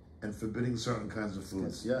 and forbidding certain kinds of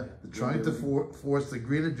foods. Yeah. They're trying to force, the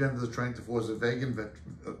green agenda is trying to force a vegan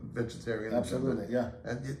vegetarian Absolutely, agenda.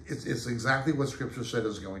 yeah. And it's exactly what Scripture said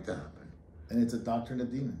is going to happen. And it's a doctrine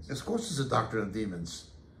of demons. Of course it's a doctrine of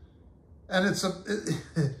demons. And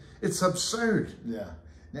it's absurd. Yeah.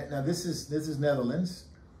 Now this is Netherlands,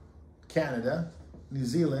 Canada, New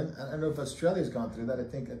Zealand. I don't know if Australia's gone through that. I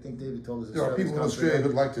think David told us There are people in Australia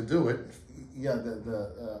who'd like to do it. Yeah,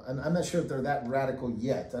 and I'm not sure if they're that radical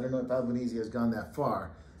yet. I don't know if Albanese has gone that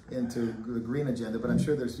far into the green agenda, but I'm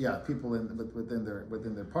sure there's people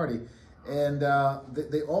within their party, and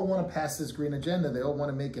they all want to pass this green agenda. They all want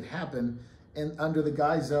to make it happen, and under the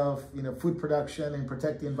guise of food production and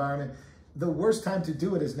protect the environment. The worst time to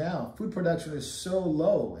do it is now. Food production is so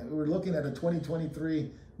low, and we're looking at a 2023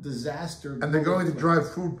 disaster. And they're going to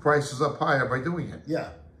drive food prices up higher by doing it. Yeah.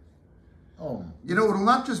 Oh. It'll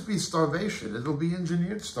not just be starvation. It'll be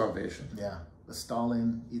engineered starvation. Yeah. The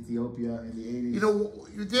Stalin, Ethiopia in the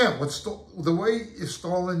 80s. The way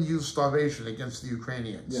Stalin used starvation against the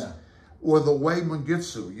Ukrainians. Yeah. Or the way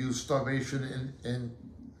Mengistu used starvation in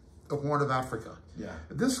the Horn of Africa. Yeah.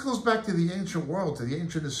 This goes back to the ancient world, to the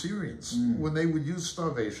ancient Assyrians, when they would use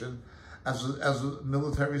starvation as a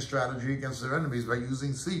military strategy against their enemies by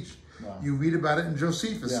using siege. Wow. You read about it in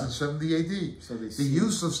Josephus in 70 AD. So the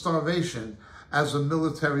use of starvation as a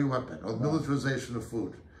military weapon, or militarization of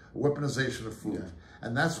food, weaponization of food. Yeah.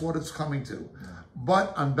 And that's what it's coming to. Yeah.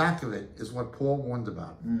 But on back of it is what Paul warned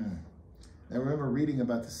about. I remember reading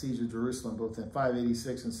about the siege of Jerusalem, both in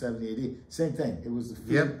 586 and 70 AD. Same thing. It was the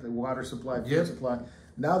food, the water supply, food supply.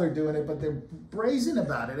 Now they're doing it, but they're brazen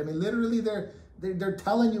about it. I mean, literally, they're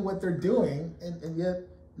telling you what they're doing, and yet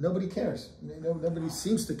nobody cares. Nobody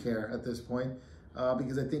seems to care at this point,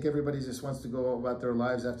 because I think everybody just wants to go about their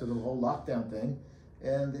lives after the whole lockdown thing,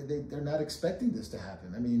 and they're not expecting this to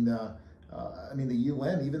happen. I mean, the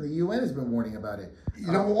UN, even the UN has been warning about it.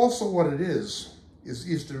 Also what it is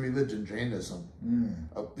Eastern religion, Jainism.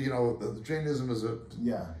 Jainism is a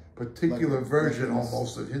particular like version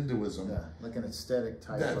almost of Hinduism. Yeah, like an aesthetic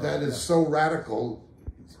type. That is so radical.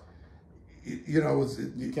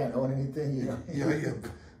 You can't own anything.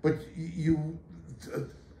 But you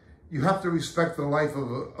have to respect the life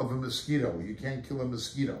of a mosquito. You can't kill a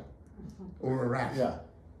mosquito or a rat. Yeah,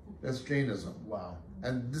 that's Jainism. Wow.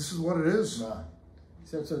 And this is what it is.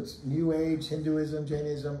 So it's New Age, Hinduism,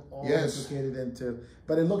 Jainism, all implicated into,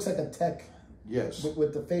 but it looks like a tech. Yes.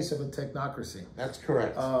 With the face of a technocracy. That's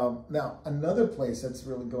correct. Now, another place that's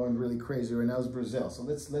really going really crazy right now is Brazil. So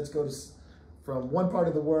let's go from one part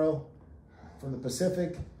of the world, from the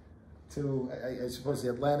Pacific to, I suppose, the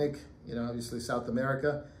Atlantic, obviously South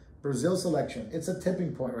America. Brazil's election. It's a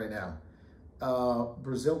tipping point right now.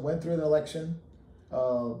 Brazil went through an election.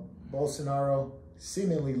 Bolsonaro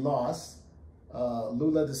seemingly lost.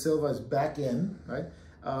 Lula da Silva is back in, right?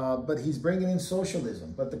 But he's bringing in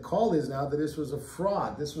socialism. But the call is now that this was a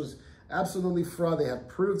fraud. This was absolutely fraud. They have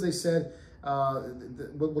proofs, they said.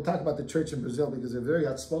 We'll talk about the church in Brazil because they're very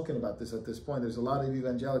outspoken about this at this point. There's a lot of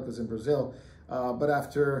evangelicals in Brazil. But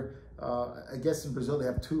after, I guess in Brazil, they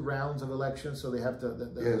have 2 rounds of elections. So they have to,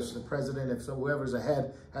 the president, if whoever's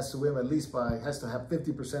ahead, has to win has to have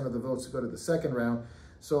 50% of the votes to go to the second round.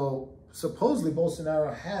 So supposedly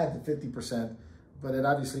Bolsonaro had the 50%, but it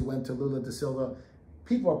obviously went to Lula da Silva.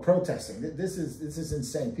 People are protesting. This is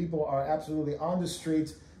insane. People are absolutely on the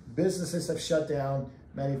streets. Businesses have shut down.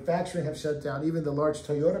 Manufacturing have shut down. Even the large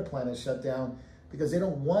Toyota plant has shut down because they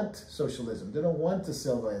don't want socialism. They don't want da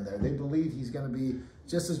Silva in there. They believe he's going to be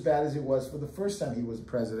just as bad as he was for the first time he was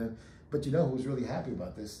president. But who was really happy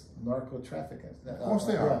about this? Narco trafficking. Of course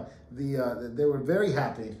they are. They were very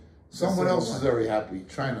happy. Someone else is very happy.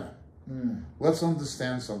 China. Let's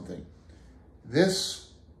understand something. This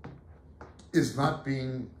is not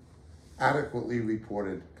being adequately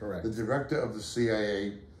reported. Correct. The director of the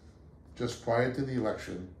CIA, just prior to the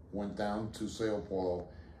election, went down to Sao Paulo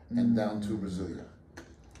and down to Brasilia.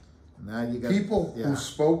 Now you got people who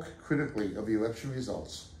spoke critically of the election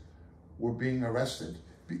results were being arrested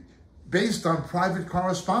based on private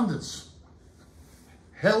correspondence,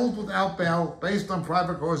 held without bail based on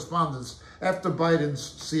private correspondence after Biden's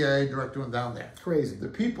CIA director went down there. Crazy. The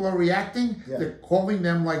people are reacting. Yeah. They're calling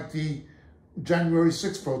them like the January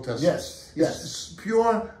 6th protesters. Yes, yes. It's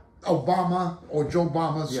pure Obama or Joe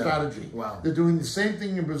Obama strategy. Wow. They're doing the same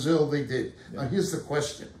thing in Brazil they did. Yeah. Now here's the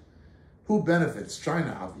question. Who benefits?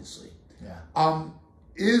 China, obviously. Yeah.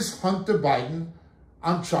 Is Hunter Biden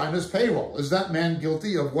on China's payroll? Is that man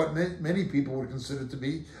guilty of what many people would consider to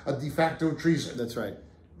be a de facto treason? That's right.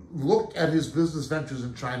 Look at his business ventures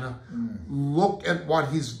in China. Look at what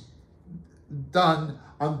he's done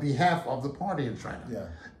on behalf of the party in China. Yeah.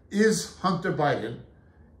 Is Hunter Biden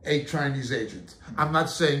a Chinese agent? I'm not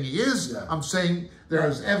saying he is. Yeah. I'm saying there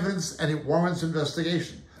is evidence and it warrants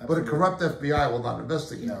investigation. Absolutely. But a corrupt FBI will not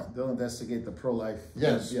investigate. No, they'll investigate the pro-life.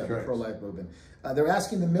 Yes, the pro-life movement. They're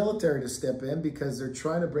asking the military to step in because they're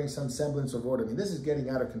trying to bring some semblance of order. I mean, this is getting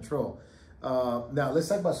out of control. Now, let's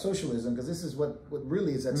talk about socialism, because this is what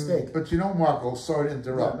really is at stake. But you know, Marco, sorry to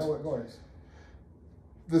interrupt. Yeah, no worries.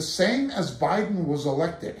 The same as Biden was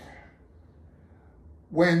elected,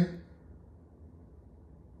 when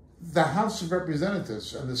the House of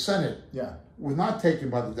Representatives and the Senate were not taken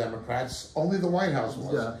by the Democrats, only the White House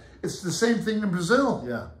was. Yeah. It's the same thing in Brazil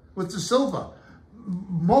with the Silva.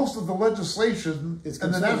 Most of the legislation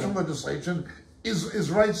and the national legislation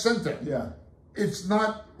is right-center. Yeah. It's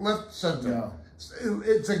not left-center. No.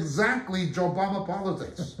 It's exactly Joe Obama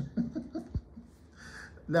politics.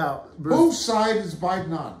 Now, whose side is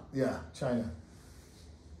Biden on? Yeah, China.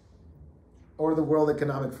 Or the World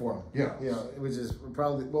Economic Forum. Yeah. You know, which is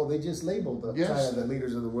probably, well, they just labeled China the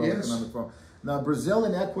leaders of the World Economic Forum. Now, Brazil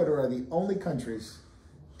and Ecuador are the only countries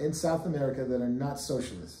in South America that are not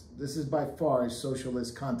socialist. This is by far a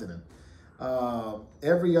socialist continent.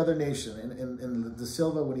 Every other nation, and De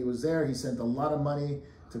Silva, when he was there, he sent a lot of money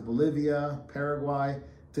to Bolivia, Paraguay,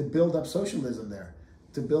 to build up socialism there.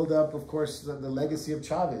 To build up, of course, the legacy of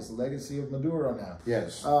Chavez, the legacy of Maduro now.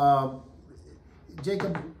 Yes.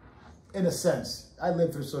 Jacob, in a sense, I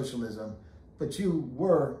lived through socialism, but you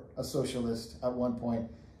were a socialist at one point.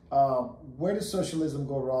 Where does socialism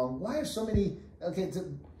go wrong? Why are so many, okay,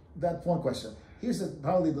 that's one question. Here's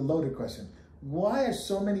probably the loaded question. Why are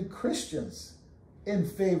so many Christians in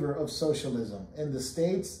favor of socialism in the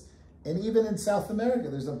States and even in South America?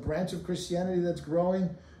 There's a branch of Christianity that's growing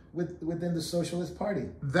within the Socialist Party.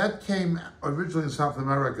 That came originally in South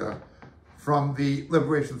America from the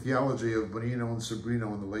liberation theology of Bonino and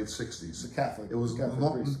Sobrino in the late 60s. The Catholic. It was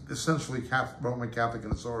essentially Roman Catholic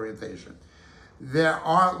in its orientation. There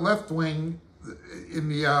are left-wing, in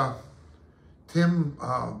the Tim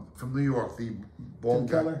from New York, the bald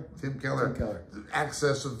guy, Tim Keller,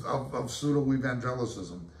 access of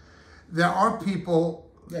pseudo-evangelicism. There are people...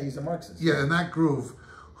 Yeah, he's a Marxist. Yeah, in that groove,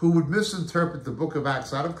 who would misinterpret the book of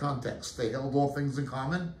Acts out of context. They held all things in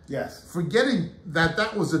common. Yes. Forgetting that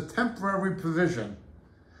that was a temporary provision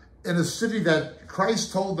in a city that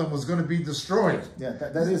Christ told them was going to be destroyed. Yeah,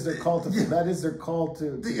 that is their call to. That is their call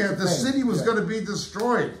to. The city was going to be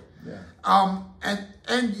destroyed. Yeah.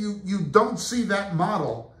 And you don't see that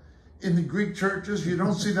model in the Greek churches. You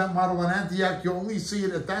don't see that model in Antioch. You only see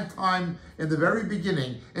it at that time in the very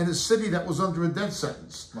beginning in a city that was under a death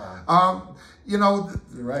sentence. Wow. You know,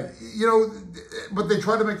 you're right. You know, but they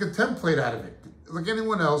try to make a template out of it, like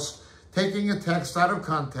anyone else, taking a text out of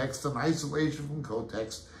context, an isolation from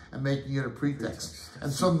context, and making it a pretext.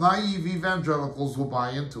 And so naive evangelicals will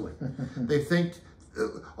buy into it. They think,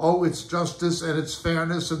 oh, it's justice and it's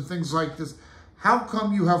fairness and things like this. How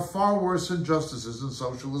come you have far worse injustices in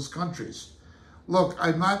socialist countries? Look,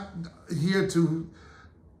 I'm not here to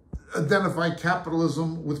identify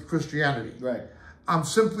capitalism with Christianity. Right. I'm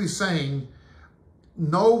simply saying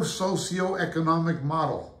no socioeconomic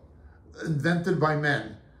model invented by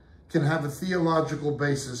men can have a theological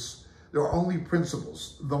basis. There are only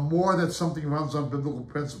principles. The more that something runs on biblical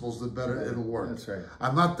principles, the better it'll work. That's right.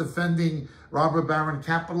 I'm not defending robber baron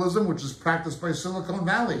capitalism, which is practiced by Silicon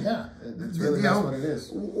Valley. Yeah, that's really that's what it is.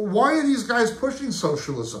 Why are these guys pushing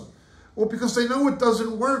socialism? Well, because they know it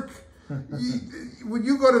doesn't work. When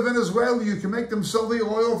you go to Venezuela, you can make them sell the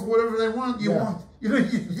oil for whatever they want.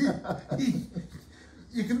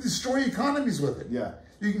 You can destroy economies with it. Yeah.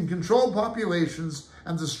 You can control populations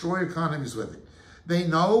and destroy economies with it. They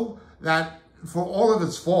know that for all of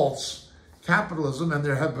its faults, capitalism, and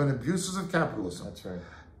there have been abuses of capitalism. That's right.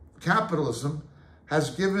 Capitalism has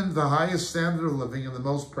given the highest standard of living and the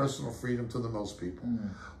most personal freedom to the most people.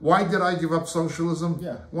 Why did I give up socialism?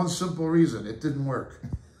 Yeah. One simple reason: it didn't work.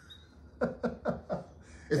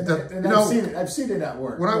 And That, I've seen it at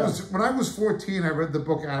work. When I was 14, I read the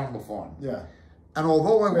book Animal Farm. Yeah. And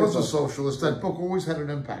although I was a socialist, that book always had an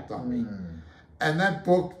impact on me. And that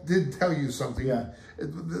book did tell you something. Yeah.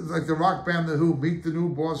 Like the rock band The Who, meet the new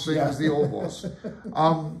boss, same as the old boss.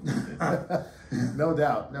 No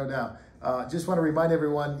doubt, no doubt. Just want to remind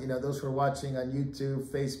everyone, those who are watching on YouTube,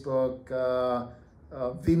 Facebook,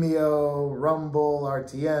 Vimeo, Rumble,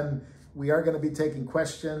 RTN, we are going to be taking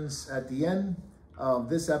questions at the end of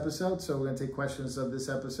this episode. So we're going to take questions of this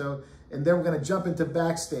episode. And then we're going to jump into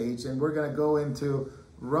Backstage, and we're going to go into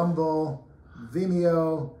Rumble,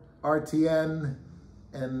 Vimeo, RTN,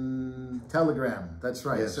 and Telegram. That's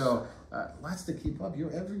right. Yes. So lots to keep up.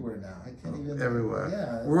 You're everywhere now. I can't even. Everywhere.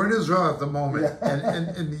 Yeah. We're in Israel at the moment. Yeah.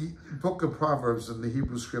 And in the book of Proverbs, in the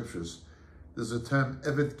Hebrew scriptures, there's a term,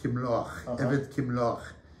 Evet Kimloch. Evet Kimloch.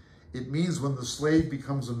 It means when the slave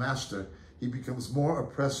becomes a master, he becomes more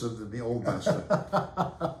oppressive than the old master.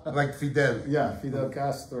 Like Fidel. Yeah, Fidel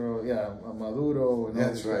Castro, Maduro. And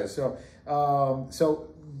That's right. So, so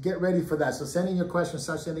get ready for that. So send in your questions,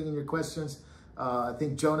 start sending in your questions. I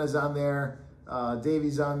think Jonah's on there,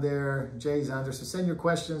 Davey's on there, Jay's on there. So send your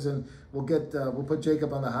questions and we'll put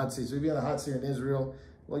Jacob on the hot seat. So if you're on the hot seat in Israel,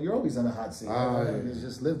 well, you're always on the hot seat. You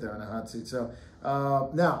just live there on the hot seat. So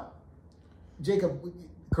now, Jacob,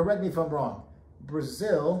 correct me if I'm wrong.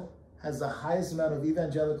 Brazil has the highest amount of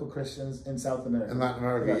evangelical Christians in South America. In Latin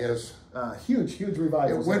America, yes. Huge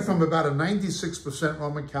revival. It went from about a 96%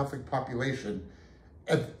 Roman Catholic population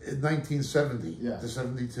in 1970 to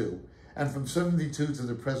 72. And from 72 to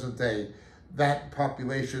the present day, that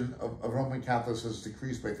population of Roman Catholics has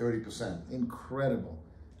decreased by 30%. Incredible.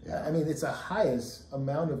 Yeah. I mean, it's the highest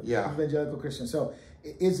amount of evangelical Christians. So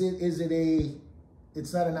it's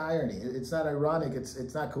not an irony. It's not ironic.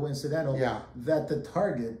 It's not coincidental that the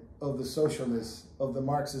target of the socialists, of the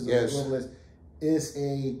Marxists, of the globalists, is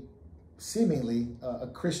seemingly a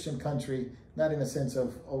Christian country, not in a sense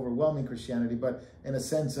of overwhelming Christianity, but in a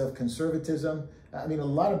sense of conservatism. I mean, a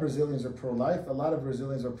lot of Brazilians are pro-life. A lot of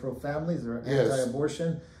Brazilians are pro-families. They're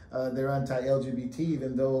anti-abortion. They're anti-LGBT,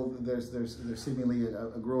 even though there's seemingly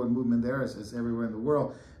a growing movement there, as everywhere in the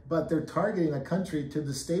world. But they're targeting a country to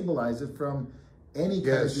destabilize it from any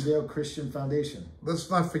kind of Judeo-Christian foundation. Let's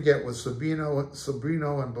not forget with Sabrino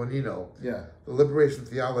and Bonino, the liberation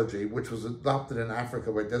theology, which was adopted in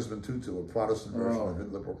Africa by Desmond Tutu, a Protestant version of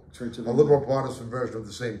it, liberal Protestant version of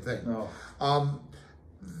the same thing.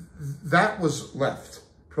 That was left,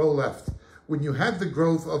 pro-left. When you had the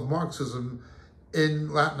growth of Marxism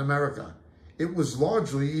in Latin America, it was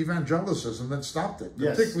largely evangelicism that stopped it,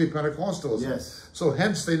 particularly Pentecostalism. Yes. So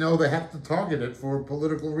hence they know they have to target it for a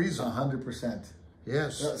political reason. 100%.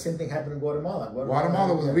 Yes. Same thing happened in Guatemala.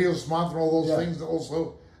 Guatemala was Rio Smart and all those things.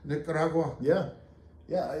 Also Nicaragua. Yeah.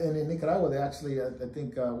 And in Nicaragua, they actually, I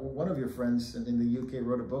think one of your friends in the UK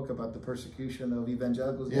wrote a book about the persecution of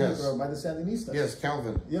evangelicals in Nicaragua by the Sandinistas. Yes,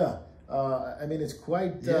 Calvin. Yeah. I mean, it's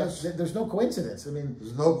quite, there's no coincidence. I mean,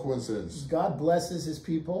 there's no coincidence. God blesses his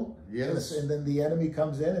people. Yes. And then the enemy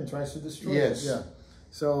comes in and tries to destroy it. Yeah.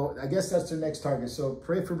 So I guess that's their next target. So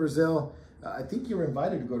pray for Brazil. I think you were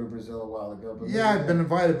invited to go to Brazil a while ago. But I've been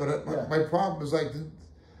invited, but my problem is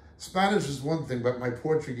Spanish is one thing, but my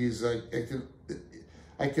Portuguese, I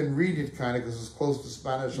can read it kind of because it's close to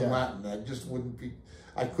Spanish and Latin.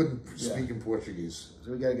 I couldn't speak in Portuguese.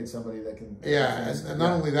 So we got to get somebody that can. And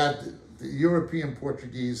not only that, the European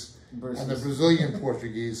Portuguese and the Brazilian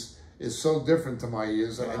Portuguese is so different to my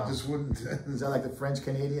ears that I just wouldn't. Is that like the French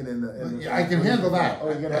Canadian and the I can handle that. Oh,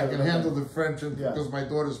 I can handle the French because my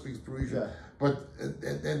daughter speaks Parisian. But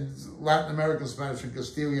and Latin American Spanish and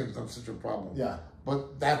Castilian is not such a problem.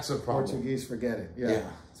 But that's a problem. Portuguese, forget it.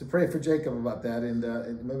 So pray for Jacob about that, and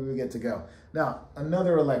maybe we get to go. Now,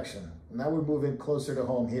 another election. Now we're moving closer to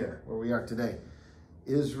home here, where we are today.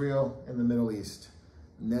 Israel and the Middle East.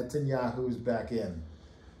 Netanyahu's back in,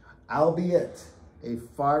 albeit a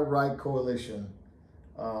far-right coalition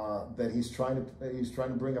that he's trying to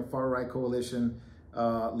bring a far-right coalition.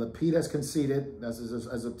 Lapid has conceded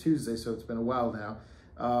as of Tuesday, so it's been a while now.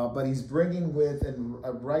 But he's bringing with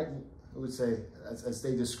a right, I would say, as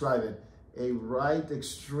they describe it, a right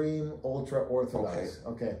extreme ultra-Orthodox.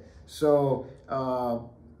 Okay. So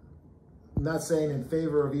not saying in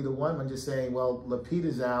favor of either one. I'm just saying, well, Lapid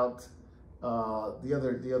is out. The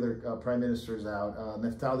other prime minister is out.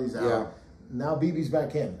 Naftali's out. Now Bibi's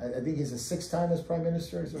back in. I think he's a sixth time as prime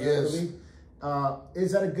minister. Yes.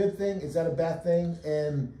 Is that a good thing? Is that a bad thing?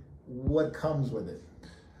 And what comes with it?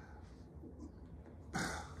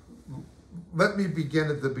 Let me begin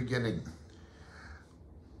at the beginning.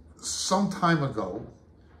 Some time ago,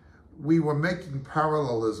 we were making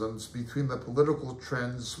parallelisms between the political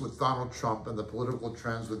trends with Donald Trump and the political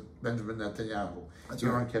trends with Benjamin Netanyahu. That's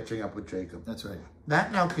You're right. on catching up with Jacob. That's right.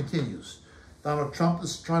 That now continues. Donald Trump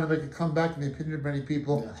is trying to make a comeback in the opinion of many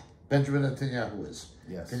people. Yeah. Benjamin Netanyahu is.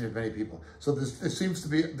 Yes. Opinion of many people. So there seems to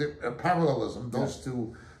be a parallelism. Those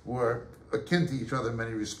two were akin to each other in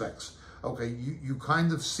many respects. Okay, you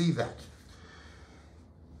kind of see that.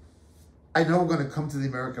 I know we're going to come to the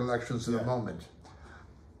American elections in a moment.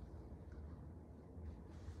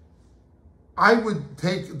 I would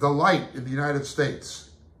take delight in the United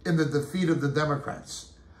States in the defeat of the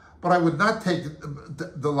Democrats, but I would not take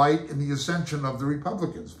delight in the ascension of the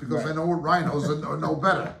Republicans, because I know what rhinos know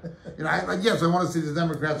better. You know, yes, I want to see the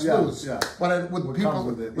Democrats lose, but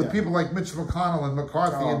with people like Mitch McConnell and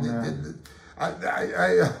McCarthy,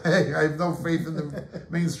 I have no faith in the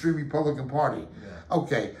mainstream Republican Party.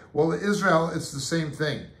 Okay, well, Israel, it's the same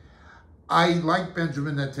thing. I like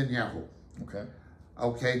Benjamin Netanyahu.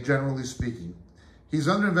 Okay, generally speaking. He's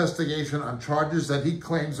under investigation on charges that he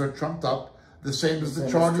claims are trumped up, the same as the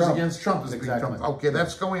charges against Trump as being trumped. Okay,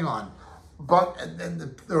 that's going on. But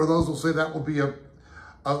and there are those who will say that will be a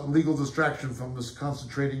legal distraction from us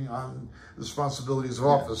concentrating on the responsibilities of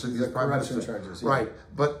office and these prime minister charges. Right,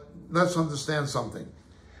 but let's understand something.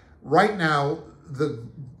 Right now, the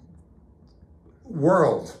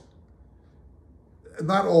world,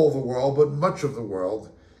 not all the world, but much of the world,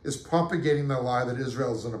 is propagating the lie that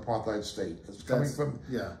Israel is an apartheid state. It's coming from,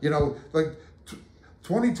 you know, like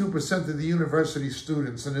 22% of the university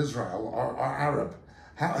students in Israel are Arab.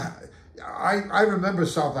 I remember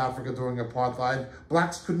South Africa during apartheid.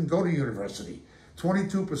 Blacks couldn't go to university.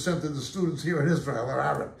 22% of the students here in Israel are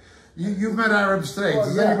Arab. You've met Arabs today.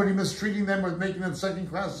 Is anybody mistreating them or making them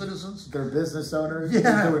second-class citizens? They're business owners.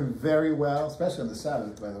 They're doing very well, especially on the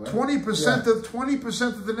Sabbath, by the way. 20%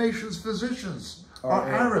 of the nation's physicians are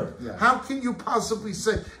Arab. How can you possibly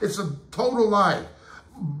say it's a total lie?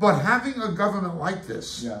 But having a government like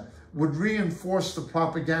this would reinforce the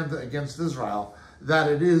propaganda against Israel that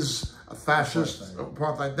it is a fascist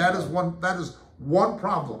apartheid. That is one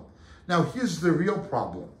problem. Now here's the real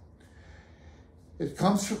problem. It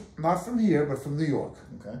comes from, not from here, but from New York.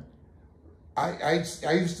 I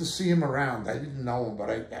used to see him around. I didn't know him,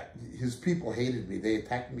 but his people hated me. They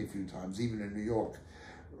attacked me a few times, even in New York.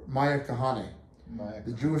 Maya Kahane,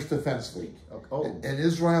 the Jewish Defense League. In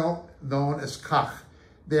Israel, known as Kach.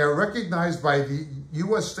 They are recognized by the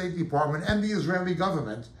U.S. State Department and the Israeli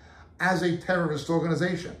government as a terrorist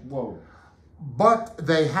organization. But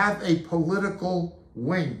they have a political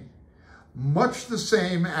wing, much the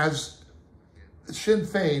same as Sinn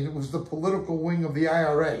Féin was the political wing of the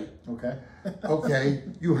IRA.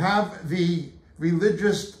 You have the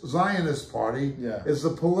religious Zionist Party is the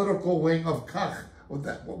political wing of Kach.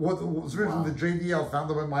 What was written in the JDL,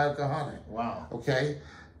 founded by Maya Kahane.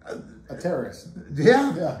 A terrorist.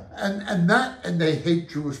 And they hate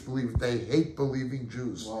Jewish believers. They hate believing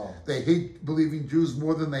Jews. They hate believing Jews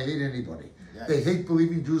more than they hate anybody. They hate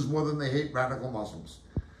believing Jews more than they hate radical Muslims.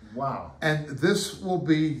 And this will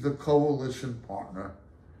be the coalition partner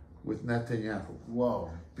with Netanyahu.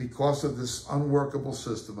 Because of this unworkable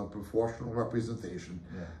system of proportional representation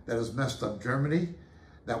that has messed up Germany,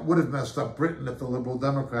 that would have messed up Britain if the Liberal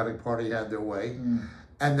Democratic Party had their way,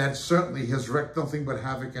 and that certainly has wreaked nothing but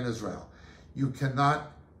havoc in Israel. You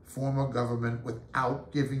cannot form a government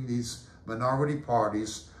without giving these minority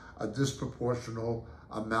parties a disproportional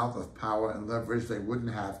amount of power and leverage they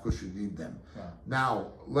wouldn't have, because you need them.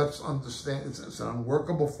 Now, let's understand, it's an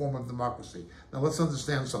unworkable form of democracy. Now, let's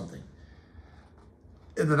understand something.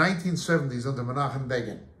 In the 1970s, under Menachem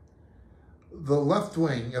Begin, the left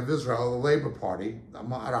wing of Israel, the Labour Party, the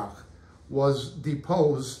Ma'arach, was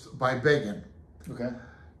deposed by Begin.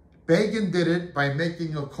 Begin did it by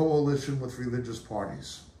making a coalition with religious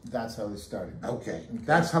parties. That's how they started.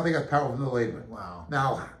 That's how they got power from the Labour.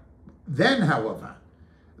 Now, then, however,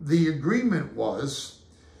 the agreement was,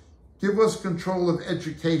 give us control of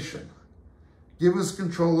education, give us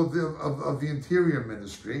control of the Interior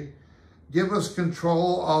Ministry, give us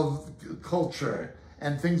control of culture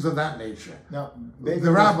and things of that nature. Now,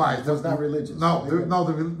 the rabbis was not religious.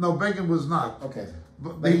 No, Begin was not.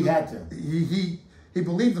 But he had to. He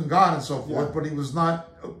believed in God and so forth, but he was not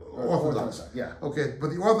Orthodox. But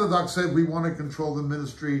the Orthodox said, we want to control the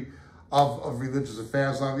Ministry of Religious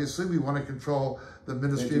Affairs, obviously. We want to control the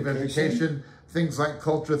Ministry of Education, things like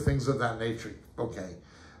culture, things of that nature.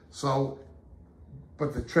 So,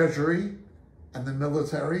 but the Treasury and the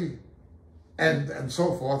military and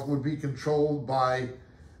so forth would be controlled by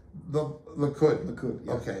the Likud.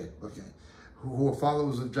 Who are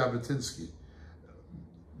followers of Jabotinsky.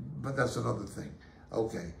 But that's another thing.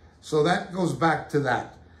 So that goes back to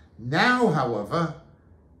that. Now, however,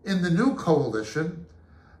 in the new coalition,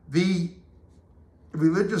 the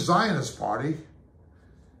Religious Zionist Party,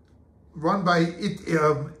 run by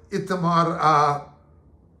Itamar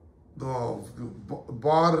Bar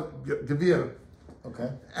Gvir,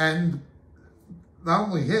 Okay. and not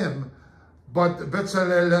only him, but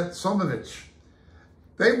Bezalel Somovich,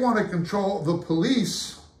 they want to control the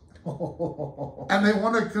police and they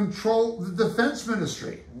want to control the defense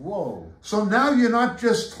ministry. Whoa. So now you're not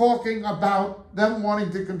just talking about them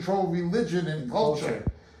wanting to control religion and culture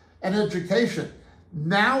and education.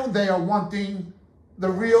 Now they are wanting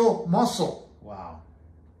the real muscle. Wow.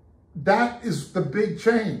 That is the big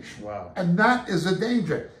change. Wow. And that is a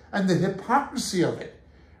danger. And the hypocrisy of it.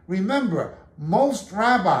 Remember, most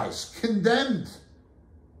rabbis condemned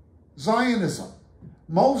Zionism.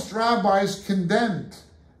 Most rabbis condemned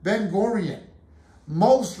Ben-Gurion.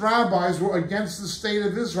 Most rabbis were against the state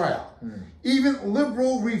of Israel. Even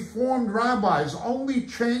liberal Reformed rabbis only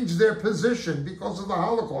changed their position because of the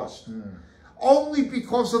Holocaust. Only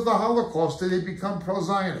because of the Holocaust did they become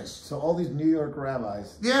pro-Zionist. So all these New York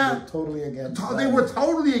rabbis were totally against They Zionism. were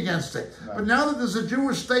totally against it. Right. But now that there's a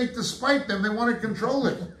Jewish state, despite them, they want to control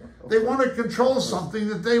it. They want to control something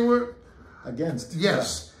that they were against.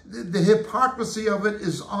 Yes. The hypocrisy of it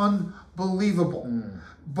is unbelievable.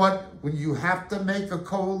 But when you have to make a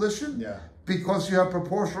coalition, because you have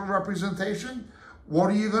proportional representation,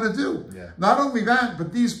 what are you going to do? Not only that,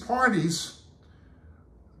 but these parties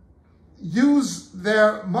use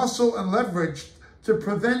their muscle and leverage to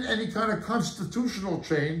prevent any kind of constitutional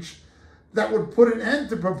change that would put an end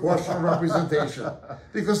to proportional representation,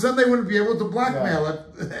 because then they wouldn't be able to blackmail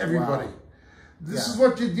everybody. Wow. This is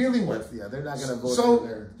what you're dealing with. Yeah, they're not going to vote for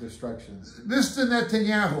their destructions. Mr.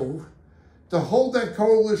 Netanyahu, to hold that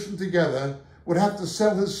coalition together, would have to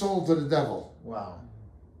sell his soul to the devil. Wow.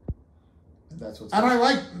 That's what's and I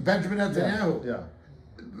like Benjamin Netanyahu. Yeah.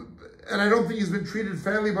 And I don't think he's been treated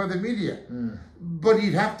fairly by the media. But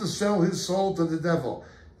he'd have to sell his soul to the devil.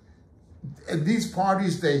 And these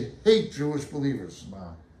parties, they hate Jewish believers.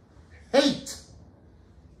 Wow. Hate.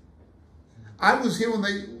 I was here when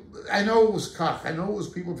I know it was Kach. I know it was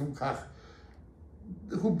people from Kach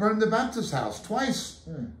who burned the Baptist house twice.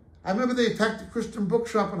 I remember they attacked a Christian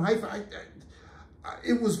bookshop in Haifa.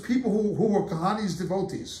 It was people who were Kahani's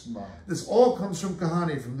devotees. Wow. This all comes from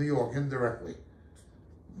Kahani, from New York, indirectly.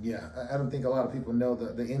 Yeah, I don't think a lot of people know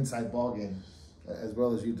the inside ballgame as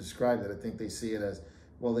well as you described it. I think they see it as,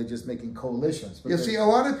 well, they're just making coalitions. But see, a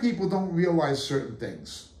lot of people don't realize certain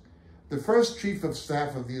things. The first chief of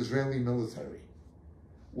staff of the Israeli military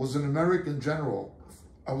was an American general.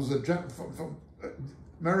 I was from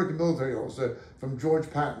American military officer from George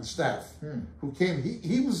Patton's staff, who came.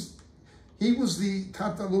 He was the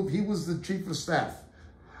Tatalub. He was the chief of staff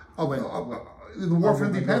in the War for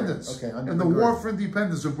Independence. In the War for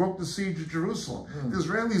Independence, who broke the siege of Jerusalem. The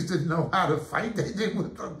Israelis didn't know how to fight. They did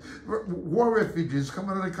with the war refugees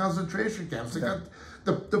coming out of concentration camps. They got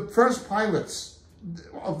the first pilots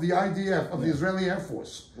of the IDF, of the Israeli Air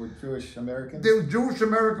Force. Were Jewish Americans? They were Jewish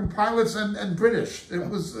American pilots and British. It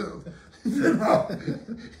was, you know,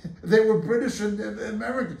 they were British and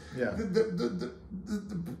American. The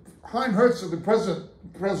Chaim Herzog, the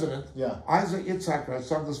president, Isaac Yitzhak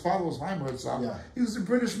Herzog, his father was Chaim Herzog. He was a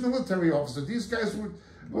British military officer. These guys were,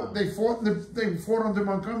 they fought under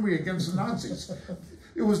Montgomery against the Nazis.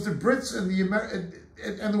 It was the Brits and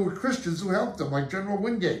and there were Christians who helped them, like General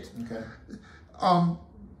Wingate.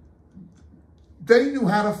 They knew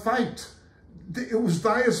how to fight. It was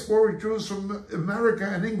diasporic Jews from America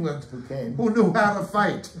and England who knew how to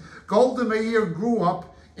fight. Golda Meir grew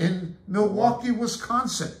up in Milwaukee,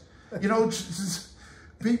 Wisconsin. You know,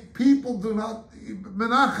 people do not.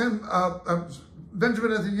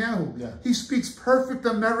 Benjamin Netanyahu, he speaks perfect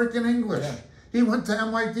American English. He went to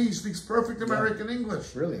MIT, he speaks perfect American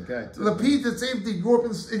English. Brilliant guy. Lapid, the same thing, he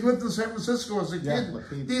lived in San Francisco as a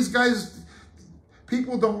kid. These guys,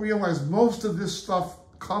 people don't realize most of this stuff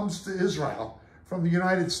comes to Israel from the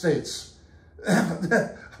United States.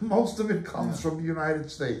 Most of it comes from the United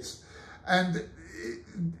States. And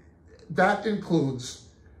that includes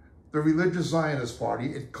the Religious Zionist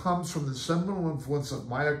Party. It comes from the seminal influence of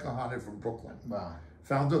Maya Kahane from Brooklyn,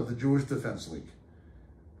 founder of the Jewish Defense League.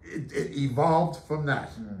 It evolved from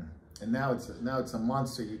that. And now it's a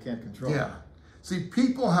monster you can't control. See,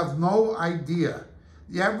 people have no idea.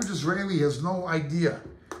 The average Israeli has no idea.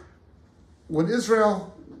 When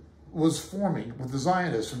Israel was forming with the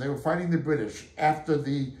Zionists and they were fighting the British after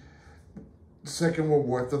the Second World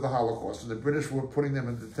War, after the Holocaust, and the British were putting them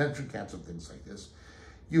in detention camps and things like this,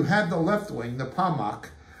 you had the left wing, the PAMAK,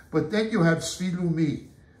 but then you had Tzvi Lumi,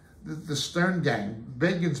 the Stern Gang,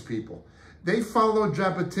 Begin's people, they followed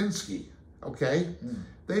Jabotinsky, okay?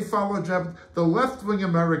 They followed the left-wing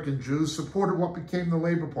American Jews supported what became the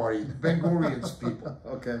Labor Party, Ben-Gurion's people.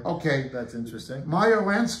 Okay. That's interesting. Meyer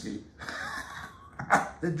Lansky,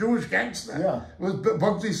 the Jewish gangster, was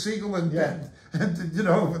Bugsy Siegel and you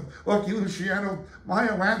know, Lucky Luciano.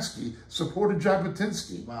 Meyer Lansky supported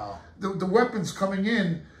Jabotinsky. Wow. The weapons coming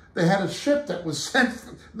in, they had a ship that was sent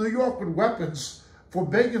from New York with weapons for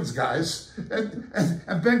Begin's guys, and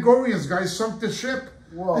Ben-Gurion's guys sunk the ship.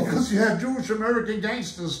 Whoa. Because you had Jewish American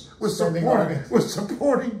gangsters was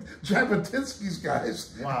supporting Jabotinsky's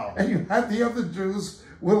guys. Wow. And you had the other Jews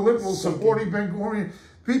were liberals supporting Ben-Gurion.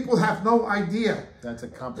 People have no idea. That's a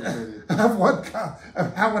complicated of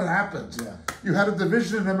how it happened. Yeah. You had a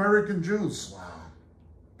division in American Jews. Wow.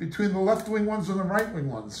 Between the left-wing ones and the right-wing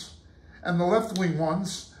ones. And the left-wing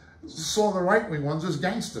ones saw the right-wing ones as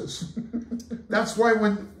gangsters. That's why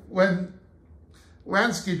when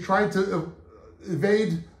Lansky tried to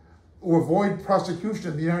evade or avoid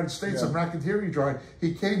prosecution in the United States on racketeering charge,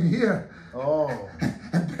 he came here. Oh.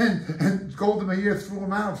 And Golda Meir threw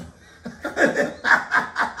him out.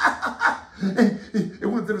 It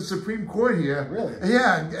went to the Supreme Court here. Really?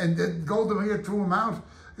 Yeah, and Golda Meir threw him out.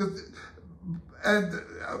 And,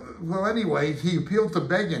 well, anyway, he appealed to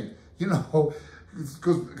Begin, you know,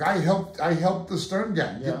 because I helped the Stern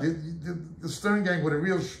Gang. Yeah. The Stern Gang were the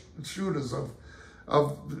real shooters of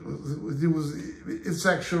it was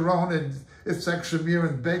Itzhak Sharon and Itzhak Shamir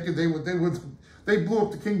and Begin. They blew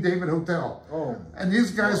up the King David Hotel. Oh. And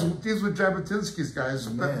these guys, these were Jabotinsky's guys,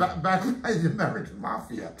 back by the American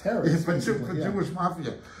Mafia. Terrorists. For Jewish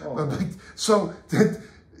Mafia. Oh, so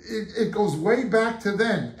it goes way back to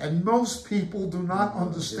then. And most people do not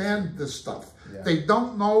understand this stuff. Yeah. They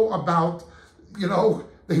don't know about, you know,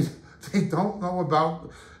 they don't know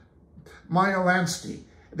about Meyer Lansky.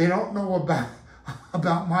 They don't know about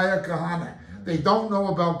Maya Kahana. They don't know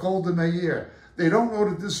about Golda Meir. They don't know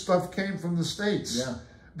that this stuff came from the States. Yeah.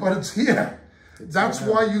 But it's here. That's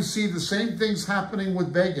why you see the same things happening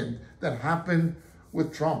with Begin that happened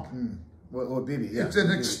with Trump. Well, Bibi, yeah.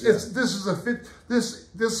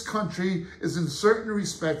 This country is in certain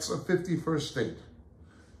respects a 51st state.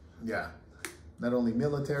 Yeah. Not only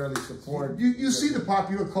militarily support. You see the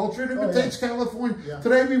popular culture. It imitates California. Yeah.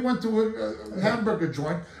 Today we went to a hamburger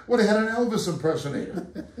joint where they had an Elvis impersonator.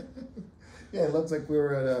 Yeah, it looks like we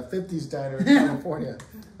were at a 50s diner in California.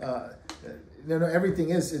 Everything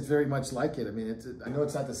it's very much like it. I mean, I know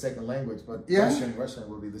it's not the second language, but Russian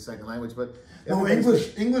will be the second language. But no,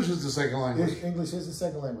 English is the second language. English is the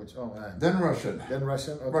second language. Oh man. Then Russian. Then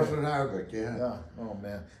Russian. Okay. Russian and Arabic. Yeah. Oh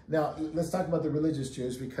man. Now let's talk about the religious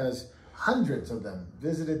Jews, because hundreds of them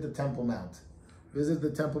visited the Temple Mount. Visited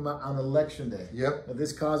the Temple Mount on Election Day. Yep. Now,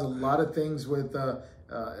 this caused a lot of things with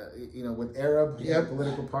with Arab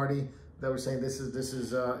political party. They were saying this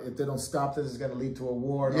is if they don't stop this, is going to lead to a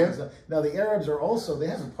war. Now the Arabs are also, they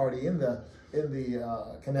have a party in the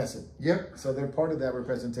Knesset. Yep. So they're part of that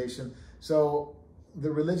representation. So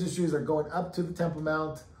the religious Jews are going up to the Temple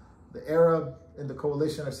Mount. The Arab and the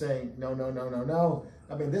coalition are saying no, no, no, no, no.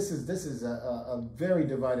 I mean, this is a very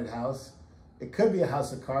divided house. It could be a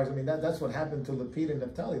house of cards. I mean, that's what happened to Lapid and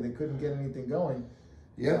Naftali. They couldn't get anything going.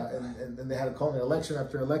 Yeah. And they had to call an election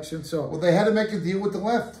after election. So well, they had to make a deal with the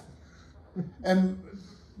left. And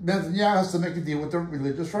Netanyahu has to make a deal with the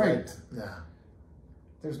religious right. Yeah.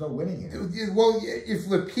 There's no winning here. Well, if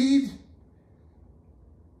Lapid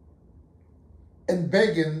and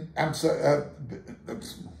Begin, I'm sorry,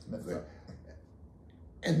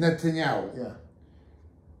 and Netanyahu,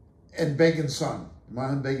 and Begin's son,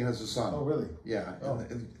 Mahan Begin has a son. Oh, really? Yeah. Oh.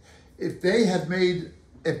 If they had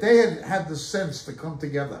had the sense to come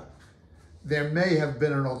together, there may have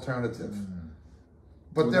been an alternative.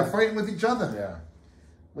 But they're fighting with each other. Yeah.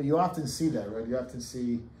 Well, you often see that, right? You often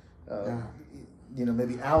see,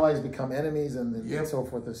 maybe allies become enemies and so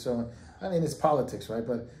forth and so on. I mean, it's politics, right?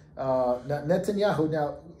 But Netanyahu,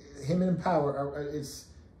 now, him in power, is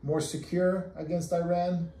more secure against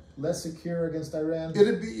Iran, less secure against Iran?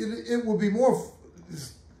 It would be more,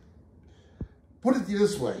 put it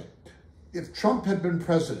this way, if Trump had been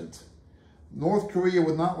president, North Korea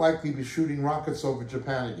would not likely be shooting rockets over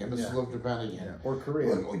Japan again, missiles over Japan again. Yeah. Or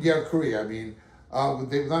Korea. Korea. I mean,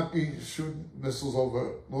 they would not be shooting missiles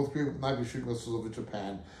over, North Korea would not be shooting missiles over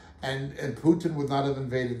Japan. And Putin would not have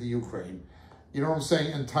invaded the Ukraine. You know what I'm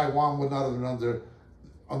saying? And Taiwan would not have been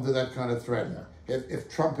under that kind of threat if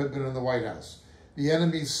Trump had been in the White House. The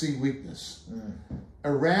enemies see weakness.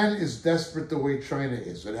 Iran is desperate the way China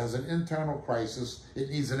is. It has an internal crisis. It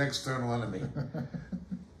needs an external enemy.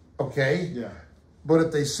 Okay? Yeah. But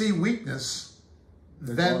if they see weakness,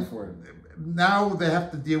 then now they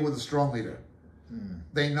have to deal with a strong leader.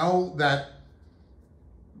 They know that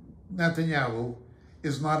Netanyahu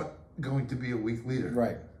is not going to be a weak leader.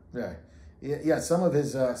 Right. Yeah. Yeah. Some of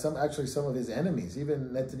his enemies, even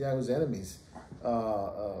Netanyahu's enemies,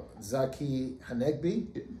 Zaki Hanegbi,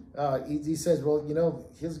 he says, well, you know,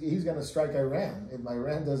 he's going to strike Iran if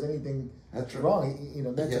Iran does anything wrong.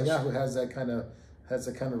 Netanyahu has that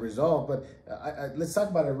kind of resolve. But let's talk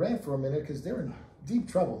about Iran for a minute, because they're in deep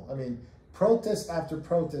trouble. I mean, protest after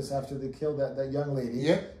protest after they killed that young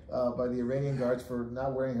lady by the Iranian guards for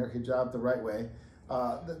not wearing her hijab the right way.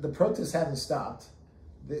 The protests haven't stopped.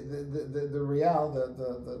 The real,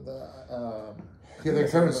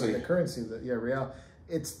 the currency, real,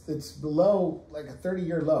 it's below like a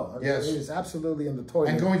 30-year low. I mean, it is absolutely in the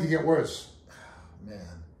toilet and going to get worse.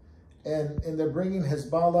 Man, and they're bringing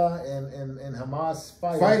Hezbollah and Hamas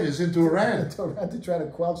fighters into Iran to try to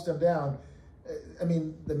quelch them down. I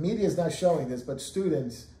mean, the media is not showing this, but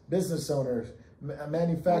students, business owners,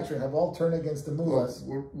 manufacturing have all turned against the mullahs.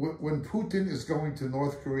 When Putin is going to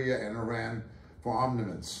North Korea and Iran for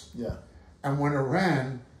armaments, and when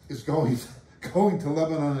Iran is going to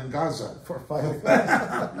Lebanon and Gaza for fighting,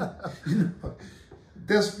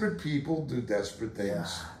 desperate people do desperate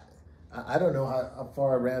things. I don't know how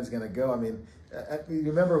far Iran's going to go. I mean, you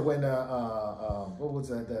remember when what was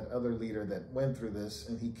that other leader that went through this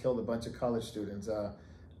and he killed a bunch of college students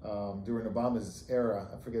during Obama's era?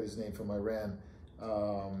 I forget his name, from Iran.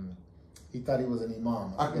 He thought he was an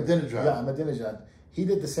imam. Ahmadinejad. Yeah, Ahmadinejad. He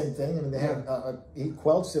did the same thing. I mean, they had he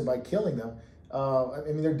quelched it by killing them. I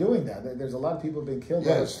mean, they're doing that. There's a lot of people being killed.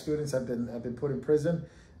 Yes. Students have been put in prison.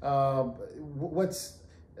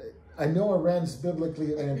 I know Iran's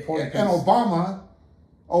biblically an important. And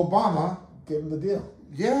Obama gave him the deal.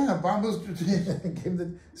 Yeah, Obama's gave him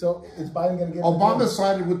the. So is Biden going to give? Obama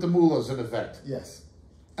sided with the mullahs in effect. Yes.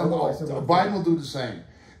 And Biden will do the same.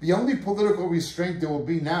 The only political restraint there will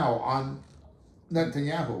be now on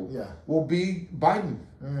Netanyahu will be Biden.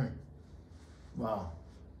 Wow.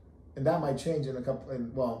 And that might change in a couple.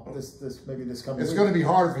 This coming. It's going to be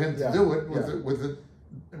hard for him to do it with the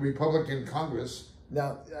Republican Congress.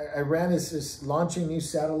 Now, Iran is launching new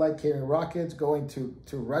satellite-carrying rockets, going to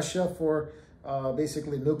Russia for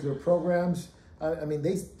basically nuclear programs. I mean,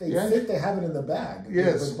 they think they have it in the bag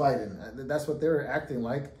with Biden. That's what they're acting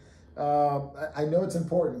like. I know it's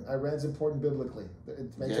important. Iran's important biblically.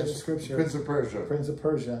 It's mentioned in Scripture. Prince of Persia. Prince of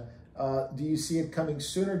Persia. Do you see it coming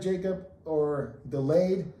sooner, Jacob, or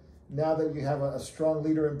delayed? Now that you have a strong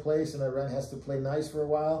leader in place and Iran has to play nice for a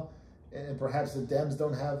while, and perhaps the Dems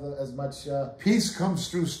don't have as much... Peace comes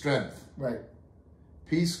through strength. Right.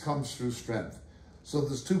 Peace comes through strength. So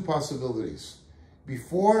there's two possibilities.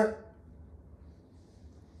 Before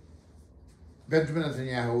Benjamin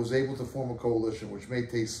Netanyahu was able to form a coalition, which may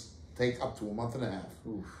take up to a month and a half,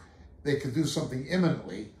 they could do something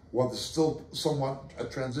imminently while there's still somewhat a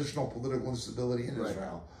transitional political instability in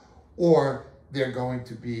Israel. Or they're going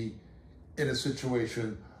to be in a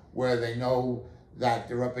situation where they know that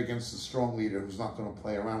they're up against a strong leader who's not going to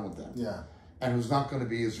play around with them. Yeah. And who's not going to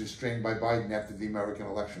be as restrained by Biden after the American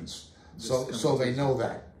elections. So they know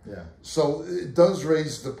that. Yeah. So it does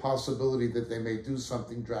raise the possibility that they may do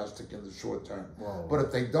something drastic in the short term. Whoa. But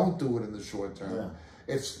if they don't do it in the short term,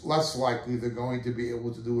 it's less likely they're going to be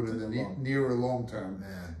able to do it in the near or long term,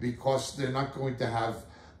 because they're not going to have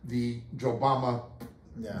the Obama,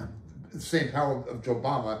 same power of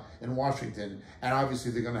Obama in Washington, and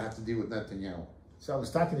obviously they're going to have to deal with Netanyahu. So I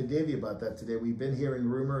was talking to Davey about that today. We've been hearing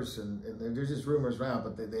rumors, and there's just rumors around,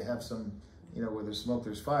 but they have some, where there's smoke,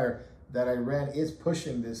 there's fire, that Iran is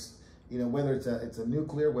pushing this, whether it's a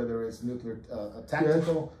nuclear, whether it's nuclear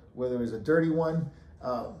tactical, whether it's a dirty one,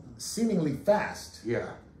 seemingly fast. Yeah.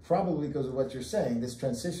 Probably because of what you're saying. This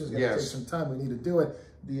transition is going to take some time. We need to do it.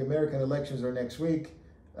 The American elections are next week.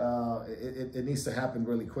 It needs to happen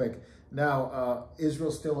really quick. Now,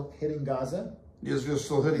 Israel's still hitting Gaza. Israel's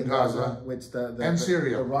still hitting Gaza, which and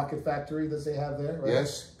Syria. The rocket factory that they have there, right?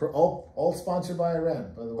 Yes. For all sponsored by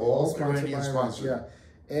Iran, by the way. All Iranian sponsored. Yeah.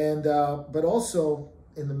 And but also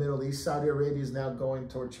in the Middle East, Saudi Arabia is now going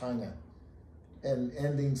toward China and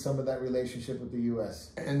ending some of that relationship with the U.S.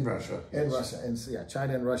 And Russia. And Russia. And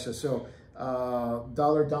China and Russia. So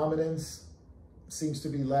dollar dominance seems to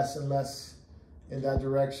be less and less in that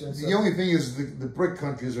direction. So the only thing is the BRIC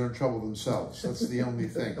countries are in trouble themselves. That's the only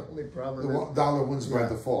thing. The only problem. The dollar wins by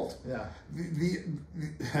default. Yeah.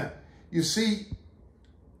 You see,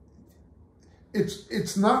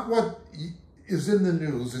 it's not what is in the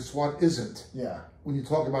news, it's what isn't. Yeah. When you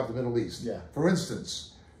talk about the Middle East. Yeah. For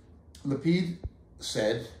instance, Lapid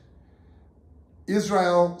said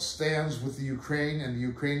Israel stands with the Ukraine and the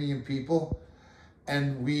Ukrainian people,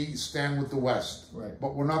 and we stand with the West. Right.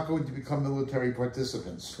 But we're not going to become military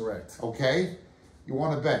participants. Correct. Okay? You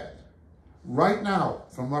want to bet? Right now,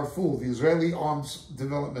 from Marful, the Israeli Arms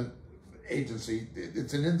Development Agency,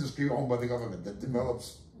 it's an industry owned by the government that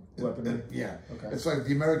develops weaponry. Yeah. Okay. It's like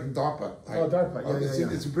the American DARPA. Oh, DARPA.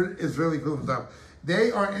 Yeah, It's Israeli equivalent of DARPA.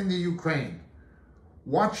 They are in the Ukraine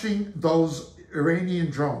watching those Iranian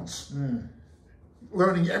drones,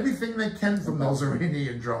 learning everything they can from those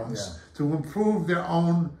Iranian drones to improve their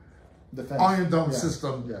own defense. Iron Dome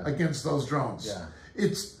system against those drones. Yeah.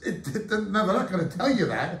 Now, they're not going to tell you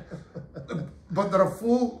that, but that a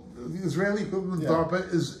full Israeli equivalent of DARPA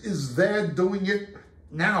is there doing it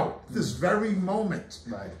now, this very moment.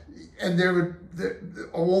 Right. And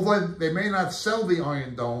although they may not sell the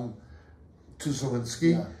Iron Dome to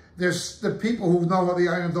Zelensky, there's the people who know how the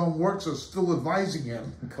Iron Dome works are still advising him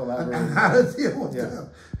on how to deal with them.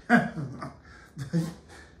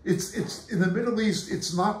 It's in the Middle East.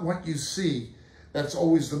 It's not what you see that's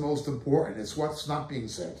always the most important. It's what's not being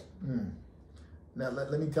said. Now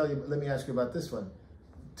let me tell you. Let me ask you about this one.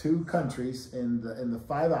 Two countries in the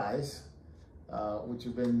Five Eyes, which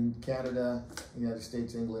have been Canada, United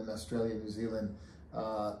States, England, Australia, New Zealand.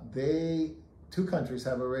 Two countries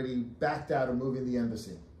have already backed out of moving the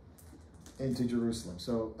embassy into Jerusalem.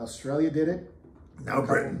 So Australia did it. Now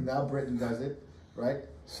Britain. Now Britain does it, right?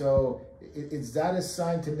 So is that a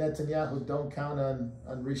sign to Netanyahu? Don't count on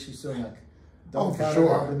Rishi Sunak. Don't count on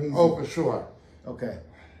Albanese. Oh, for sure. Okay.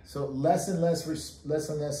 So less and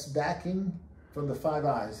less backing from the Five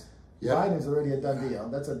Eyes. Yep. Biden's already a done deal.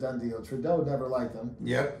 That's a done deal. Trudeau never liked them.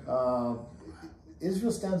 Yep.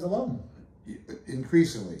 Israel stands alone.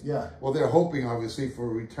 Increasingly. Yeah. Well, they're hoping, obviously, for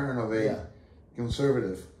a return of a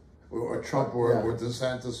conservative, or Trump, or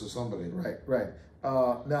DeSantis, or somebody. Right, right.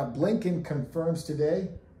 Now, Blinken confirms today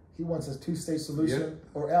he wants a two-state solution,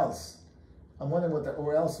 or else. I'm wondering what the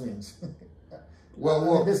or else means.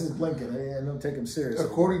 Well, this is Blinken. I don't take him seriously.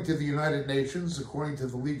 According to the United Nations, according to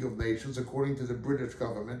the League of Nations, according to the British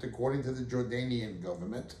government, according to the Jordanian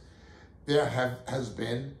government, there has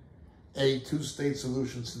been a two-state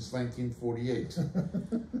solution since 1948.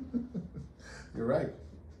 You're right.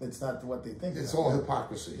 It's not what they think. It's all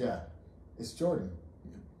hypocrisy. Yeah. It's Jordan.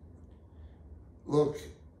 Look,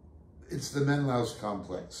 it's the Menlaus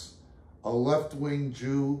complex. A left-wing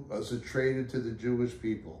Jew is a traitor to the Jewish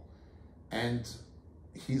people. And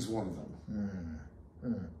he's one of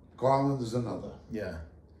them. Garland is another. Yeah.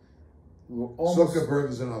 Zuckerberg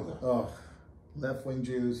is another. Oh, left-wing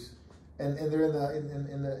Jews. And they're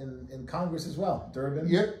in Congress as well. Durbin.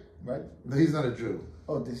 Yep. Right? He's not a Jew.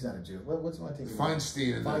 Oh, he's not a Jew. What's my thinking?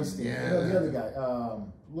 Feinstein. Feinstein. Yeah. The other guy.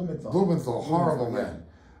 Blumenthal. Blumenthal, horrible man.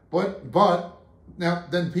 But now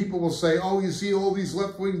then people will say, oh, you see all these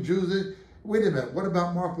left-wing Jews. Wait a minute. What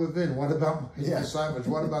about Mark Levin? What about Mike Savage?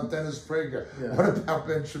 What about Dennis Prager? What about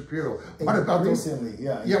Ben Shapiro? What about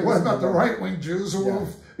what about the right-wing Jews who are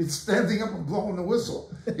standing up and blowing the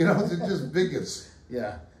whistle? You know, they're just bigots.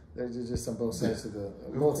 Yeah. They're just on both sides of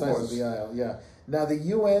the aisle. Yeah. Now the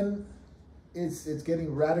UN it's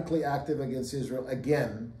getting radically active against Israel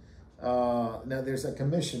again. Now there's a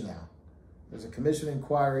commission now. There's a commission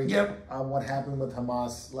inquiry on what happened with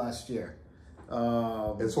Hamas last year.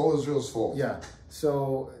 It's all Israel's fault. Yeah.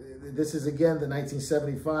 So this is again the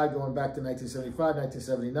 1975, going back to 1975,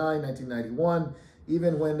 1979, 1991.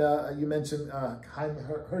 Even when you mentioned Chaim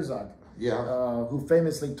Herzog. Yeah. Who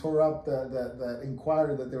famously tore up the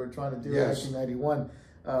inquiry that they were trying to do in 1991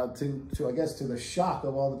 to I guess to the shock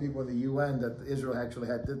of all the people in the UN that Israel actually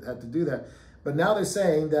had to do that. But now they're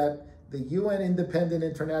saying that the UN Independent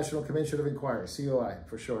International Commission of Inquiry, COI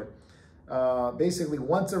for short, basically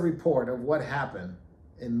wants a report of what happened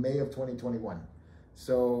in May of 2021.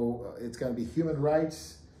 So it's going to be human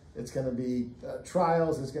rights. It's going to be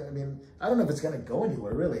trials. It's going to. I mean, I don't know if it's going to go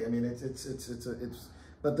anywhere really. I mean, it's.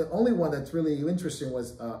 But the only one that's really interesting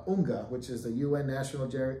was UNGA, which is the UN National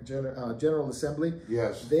General Assembly.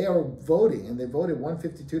 Yes. They are voting, and they voted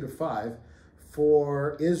 152-5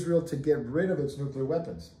 for Israel to get rid of its nuclear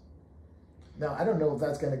weapons. Now, I don't know if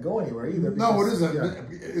that's going to go anywhere either. No, it isn't,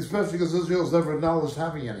 especially because Israel's never acknowledged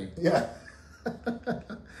having any. Yeah.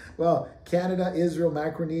 Well, Canada, Israel,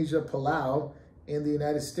 Micronesia, Palau, and the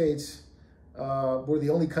United States were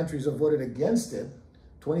the only countries that voted against it.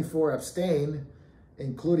 24 abstained,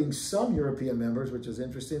 including some European members, which is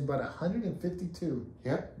interesting, but 152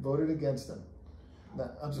 voted against them.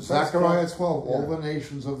 Zechariah 12, all the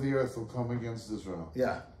nations of the earth will come against Israel.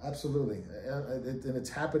 Yeah, absolutely. And it's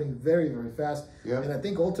happening very, very fast. Yeah. And I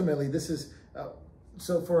think ultimately this is,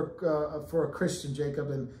 so for a Christian, Jacob,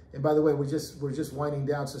 and by the way, we're just winding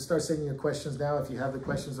down. So start sending your questions now. If you have the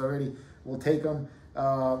questions already, we'll take them.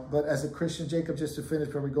 But as a Christian, Jacob, just to finish,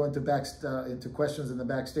 before we go into questions in the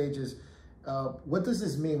backstages, what does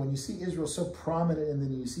this mean when you see Israel so prominent, and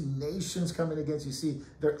then you see nations coming against, you see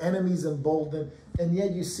their enemies emboldened, and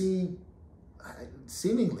yet you see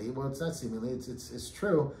seemingly, well, it's not seemingly, it's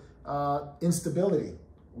true, instability.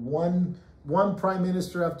 One prime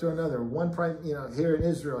minister after another, here in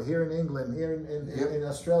Israel, here in England, here in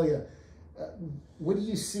Australia. What do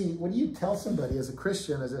you see? What do you tell somebody as a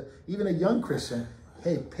Christian, even a young Christian?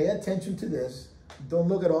 Hey, pay attention to this. Don't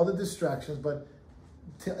look at all the distractions. But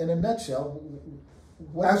in a nutshell,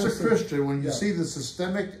 as a Christian, when you see the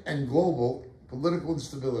systemic and global political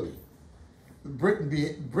instability,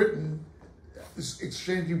 Britain is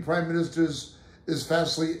exchanging prime ministers as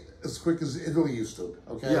fastly as quick as Italy used to.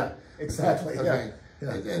 Okay. Yeah. Exactly. Okay.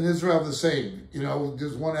 Yeah. And Israel the same.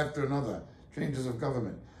 There's one after another changes of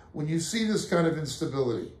government. When you see this kind of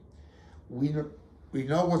instability, we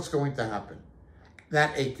know what's going to happen.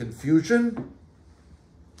 That a confusion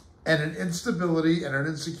and an instability and an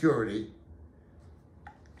insecurity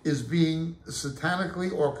is being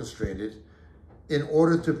satanically orchestrated in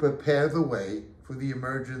order to prepare the way for the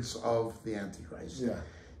emergence of the Antichrist. Yeah.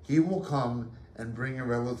 He will come and bring a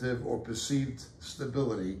relative or perceived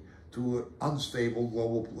stability to an unstable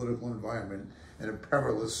global political environment and a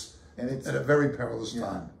very perilous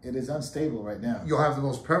time. It is unstable right now. You'll have the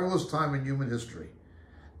most perilous time in human history,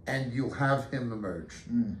 and you'll have him emerge,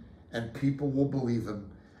 and people will believe him,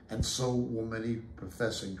 and so will many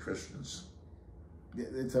professing Christians.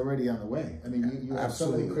 It's already on the way. I mean, you have so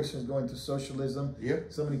many Christians going to socialism.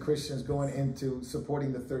 Yep. So many Christians going into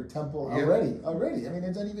supporting the Third Temple already. Already. I mean,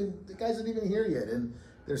 the guys aren't even here yet, and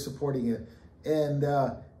they're supporting it. And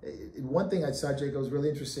one thing I saw, Jacob, was really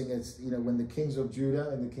interesting is, when the kings of Judah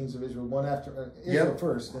and the kings of Israel, one after Israel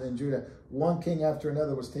first, and then Judah, one king after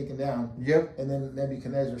another was taken down. Yep. And then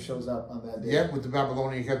Nebuchadnezzar shows up on that day. Yep, with the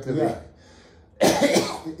Babylonian captivity.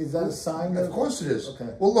 Yeah. Is that a sign? Of course it is.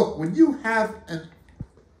 Okay. Well, look, when you have an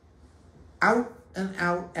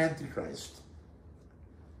out-and-out Antichrist,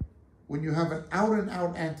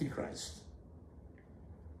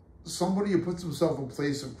 somebody who puts himself in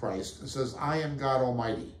place of Christ and says, I am God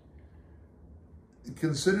Almighty,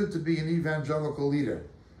 considered to be an evangelical leader.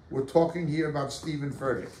 We're talking here about Stephen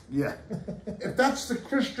Furtick. Yeah. If that's the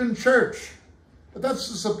Christian church, if that's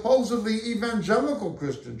the supposedly evangelical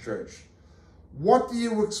Christian church, what do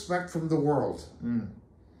you expect from the world?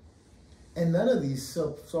 And none of these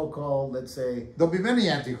so-called, let's say... There'll be many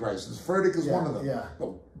antichrists. Furtick is one of them. Yeah.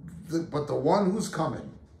 But the one who's coming.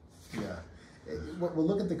 Yeah. Well,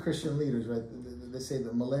 look at the Christian leaders, right? They say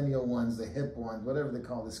the millennial ones, the hip ones, whatever they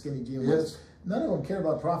call the skinny jean ones. None of them care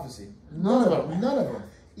about prophecy. None of them.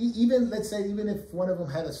 Even, let's say, even if one of them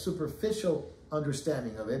had a superficial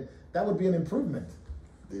understanding of it, that would be an improvement.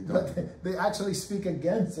 But they actually speak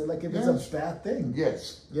against it, like if it's a bad thing.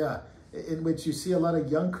 Yes. Yeah. In which you see a lot of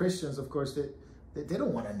young Christians, of course, that they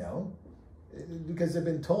don't want to know because they've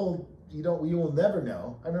been told you will never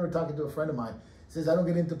know. I remember talking to a friend of mine. He says, I don't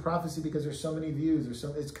get into prophecy because there's so many views,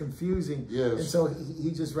 it's confusing. Yes. And so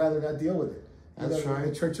he just rather not deal with it. That's right.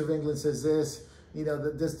 The Church of England says this,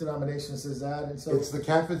 this denomination says that. And so it's the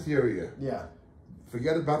cafeteria. Yeah.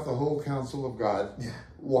 Forget about the whole counsel of God. Yeah.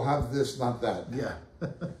 We'll have this, not that. Yeah.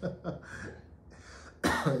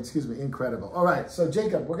 Excuse me, incredible. All right, so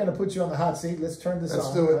Jacob, we're going to put you on the hot seat. Let's turn this on.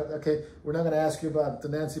 Let's do it. Okay, we're not going to ask you about the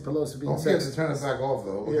Nancy Pelosi being sexy. Don't forget to turn us back off,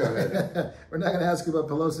 though. Yeah. We're not going to ask you about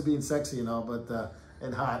Pelosi being sexy and all, but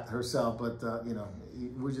and hot herself, but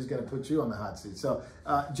we're just going to put you on the hot seat. So,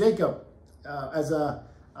 Jacob,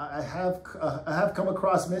 I have come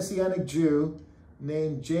across a Messianic Jew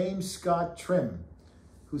named James Scott Trim,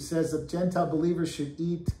 who says that Gentile believers should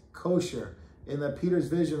eat kosher. In Peter's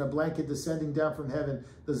vision, a blanket descending down from heaven,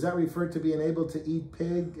 does that refer to being able to eat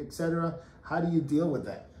pig, etc.? How do you deal with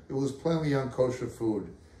that? It was plainly unkosher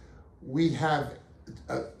food. We have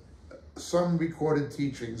some recorded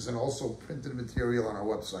teachings and also printed material on our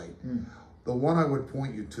website. The one I would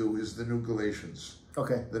point you to is the New Galatians.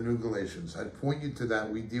 Okay. The New Galatians. I'd point you to that.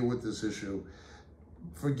 We deal with this issue.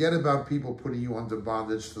 Forget about people putting you under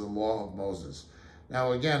bondage to the law of Moses.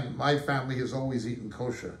 Now, again, my family has always eaten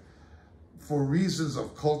kosher. For reasons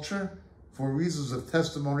of culture, for reasons of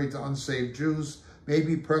testimony to unsaved Jews,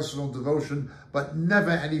 maybe personal devotion, but never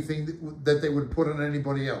anything that they would put on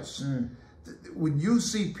anybody else. When you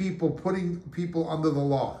see people putting people under the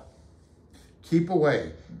law, keep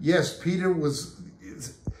away. Yes, Peter was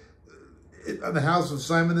in the house of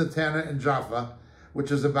Simon the Tanner in Jaffa, which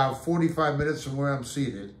is about 45 minutes from where I'm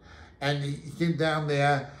seated, and he came down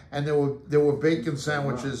there, and there were bacon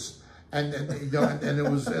sandwiches, and you know, and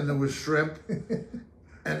there was shrimp,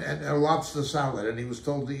 and a lobster salad, and he was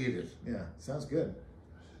told to eat it. Yeah, sounds good.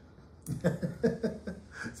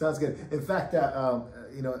 Sounds good. In fact,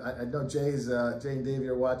 you know, I know Jay and Davey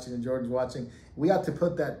are watching, and Jordan's watching. We ought to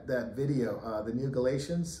put that video, the New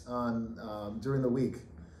Galatians, on during the week,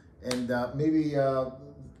 and maybe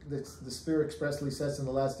the Spirit expressly says in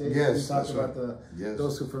the last days. Yes, we talked about right.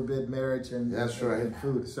 those who forbid marriage and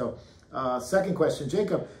food. So, second question,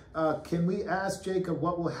 Jacob. Can we ask Jacob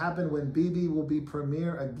what will happen when BB will be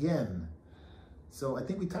premiere again? So I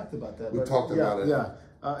think we talked about that. We talked about it. Yeah.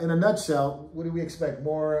 In a nutshell, what do we expect?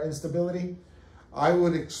 More instability? I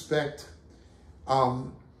would expect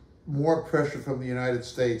more pressure from the United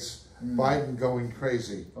States. Biden going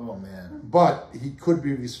crazy. Oh, man. But he could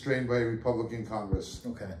be restrained by a Republican Congress.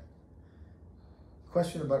 Okay.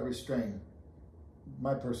 Question about restraint.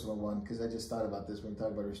 My personal one, because I just thought about this when we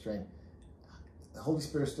talk about restraint. The Holy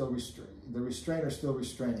Spirit still the restrainer still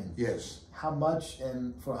restraining. Yes. How much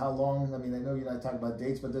and for how long? I mean, I know you're not talking about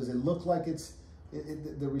dates, but does it look like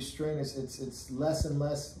the restraint is it's less and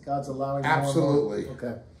less? God's allowing absolutely more and more?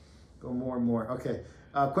 Okay, go more and more. Okay.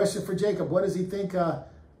 Question for Jacob: what does he think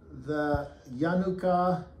the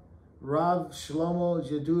Yanuka Rav Shlomo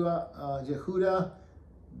Yehuda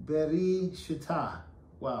Beri Shita?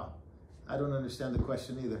 Wow, I don't understand the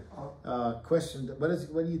question either. Question: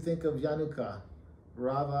 what do you think of Yanuka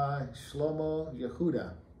Rabbi Shlomo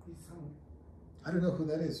Yehuda? I don't know who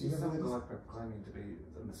that is. You know who that is? Like proclaiming to be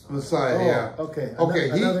the Messiah. Messiah, yeah. Okay. Okay.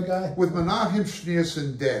 Another guy with Menachem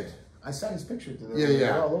Schneerson dead. I saw his picture today. Yeah,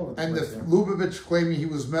 yeah. All over the and place, Lubavitch claiming he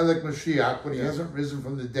was Melech Mashiach, but he hasn't risen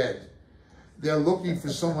from the dead. They're looking for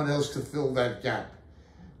someone else to fill that gap.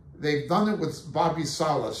 They've done it with Bobby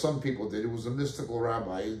Sala. Some people did. It was a mystical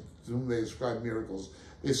rabbi to whom they ascribed miracles.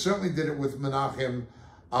 They certainly did it with Menachem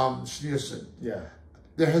Schneerson. Yeah.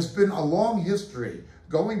 There has been a long history,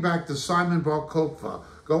 going back to Simon Bar Kokhba,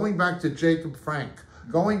 going back to Jacob Frank,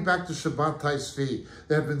 going back to Shabbat Tzvi.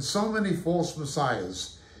 There have been so many false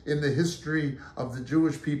messiahs in the history of the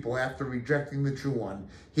Jewish people after rejecting the true one.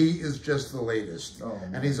 He is just the latest.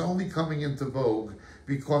 And he's only coming into vogue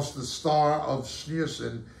because the star of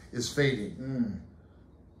Schneerson is fading.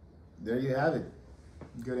 There you have it.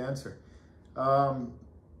 Good answer.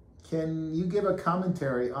 Can you give a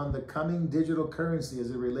commentary on the coming digital currency as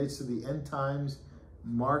it relates to the end times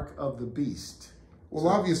mark of the beast? Well,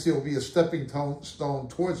 obviously, it will be a stepping stone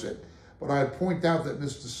towards it. But I'd point out that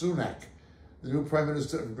Mr. Sunak, the new Prime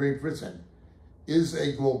Minister of Great Britain, is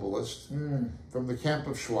a globalist from the camp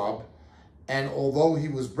of Schwab. And although he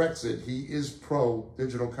was Brexit, he is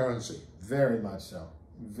pro-digital currency. Very much so.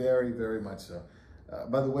 Very, very much so.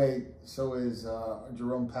 By the way, so is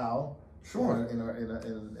Jerome Powell. Sure. In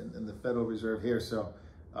the Federal Reserve here. So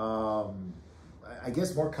I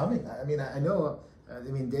guess more coming. I mean, I know,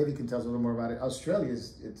 David can tell us a little more about it. Australia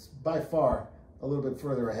it's by far a little bit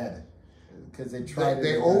further ahead because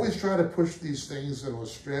they always try to push these things in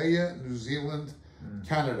Australia, New Zealand,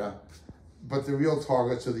 Canada, but the real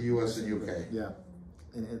targets are the US and UK. Yeah.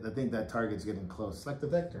 And I think that target's getting close. It's like the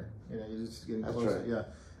vector. You're just getting closer. Right.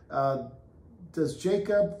 Yeah. Does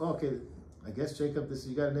Jacob, okay, I guess Jacob,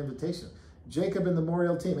 you got an invitation. Jacob and the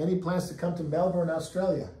Moriel team, any plans to come to Melbourne,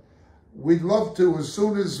 Australia? We'd love to as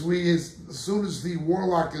soon as the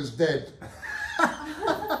warlock is dead.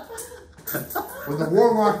 When the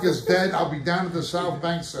warlock is dead, I'll be down at the South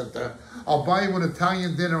Bank Centre. I'll buy you an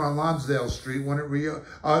Italian dinner on Lonsdale Street when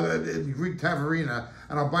Greek Taverina,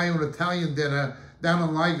 and I'll buy you an Italian dinner down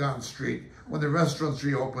on Lygon Street when the restaurants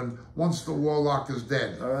reopen once the warlock is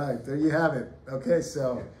dead. All right, there you have it. Okay,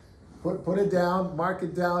 so put it down, mark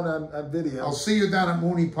it down on video. I'll see you down at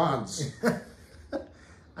Mooney Ponds.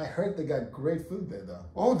 I heard they got great food there, though.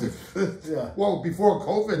 Oh, yeah. Well, before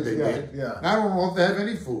COVID they did. Yeah. I don't know if they have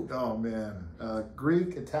any food. Oh, man.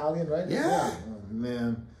 Greek, Italian, right? Yeah. Oh,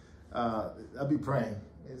 man. I'll be praying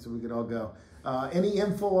so we could all go. Any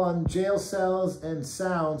info on jail cells and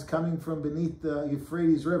sounds coming from beneath the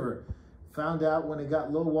Euphrates River? Found out when it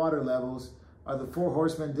got low water levels. Are the four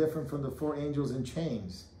horsemen different from the four angels in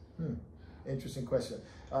chains? Interesting question.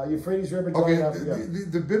 Euphrates River. Okay,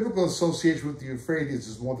 the biblical association with the Euphrates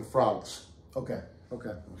is more the frogs. Okay.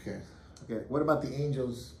 What about the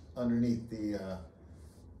angels underneath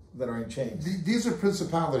that are in chains? These are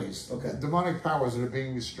principalities, okay, demonic powers that are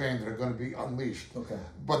being restrained that are going to be unleashed. Okay.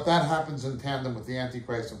 But that happens in tandem with the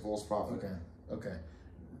Antichrist and false prophet. Okay.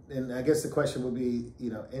 And I guess the question would be,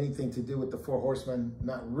 anything to do with the four horsemen?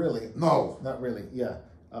 Not really. No. Not really. Yeah.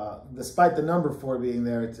 Despite the number 4 being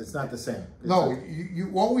there, it's not the same. No,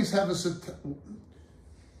 you always have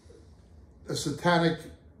a satanic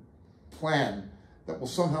plan that will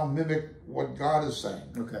somehow mimic what God is saying.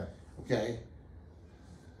 Okay. Okay?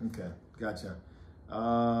 Okay. Gotcha.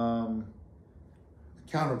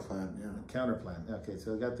 Counter plan, yeah. Counter plan. Okay,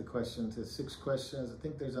 so I got the question to 6 questions. I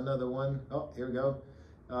think there's another one. Oh, here we go.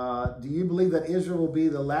 Do you believe that Israel will be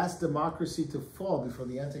the last democracy to fall before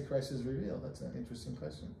the Antichrist is revealed? That's an interesting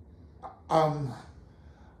question.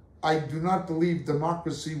 I do not believe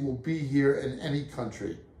democracy will be here in any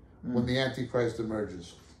country when the Antichrist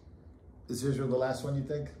emerges. Is Israel the last one, you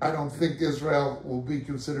think? I don't think Israel will be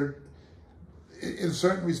considered. In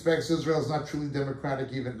certain respects, Israel is not truly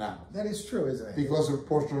democratic even now. That is true, isn't it? Because of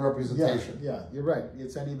proportional representation. Yeah, you're right.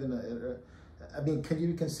 It's not even I mean, can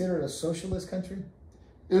you consider it a socialist country?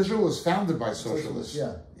 Israel was founded by socialists.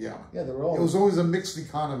 Yeah. Yeah. Yeah, they were all... It was always a mixed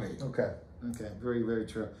economy. Okay. Very, very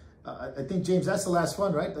true. I think, James, that's the last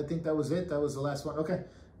one, right? I think that was it. That was the last one. Okay.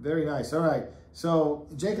 Very nice. All right. So,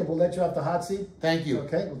 Jacob, we'll let you off the hot seat. Thank you.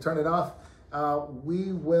 Okay. We'll turn it off.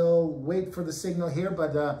 We will wait for the signal here,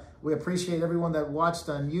 but we appreciate everyone that watched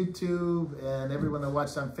on YouTube and everyone that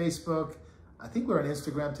watched on Facebook. I think we're on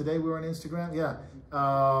Instagram today. We were on Instagram. Yeah.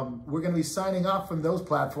 We're going to be signing off from those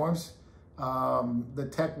platforms. The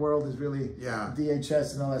tech world is really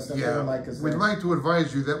DHS and all that stuff. They don't like us We'd there. like to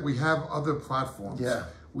advise you that we have other platforms. Yeah.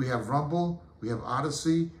 We have Rumble, we have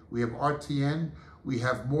Odyssey, we have RTN, we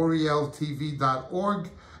have MorielTV.org,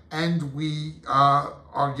 and we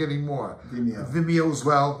are getting more. Vimeo as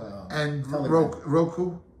well, and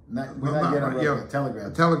Roku. We're not yet on Roku.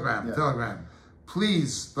 Telegram. Telegram.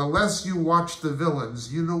 Please, the less you watch the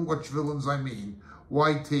villains, you know which villains I mean,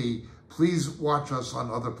 YT, please watch us on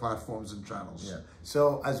other platforms and channels. Yeah.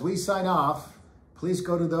 So as we sign off, please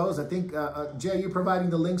go to those. I think, Jay, you're providing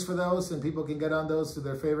the links for those and people can get on those to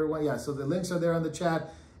their favorite one. Yeah, so the links are there on the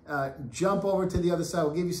chat. Jump over to the other side.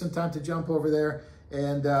 We'll give you some time to jump over there.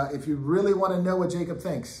 And if you really want to know what Jacob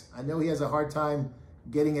thinks, I know he has a hard time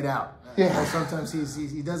getting it out. Yeah. Sometimes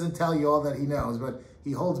he doesn't tell you all that he knows, but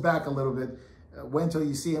he holds back a little bit. Wait until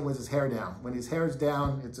you see him with his hair down. When his hair's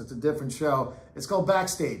down, it's a different show. It's called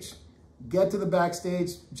Backstage. Get to the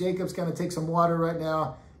Backstage. Jacob's going to take some water right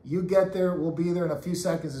now. You get there. We'll be there in a few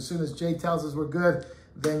seconds. As soon as Jay tells us we're good,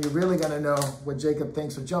 then you're really going to know what Jacob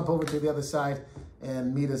thinks. So jump over to the other side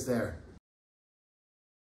and meet us there.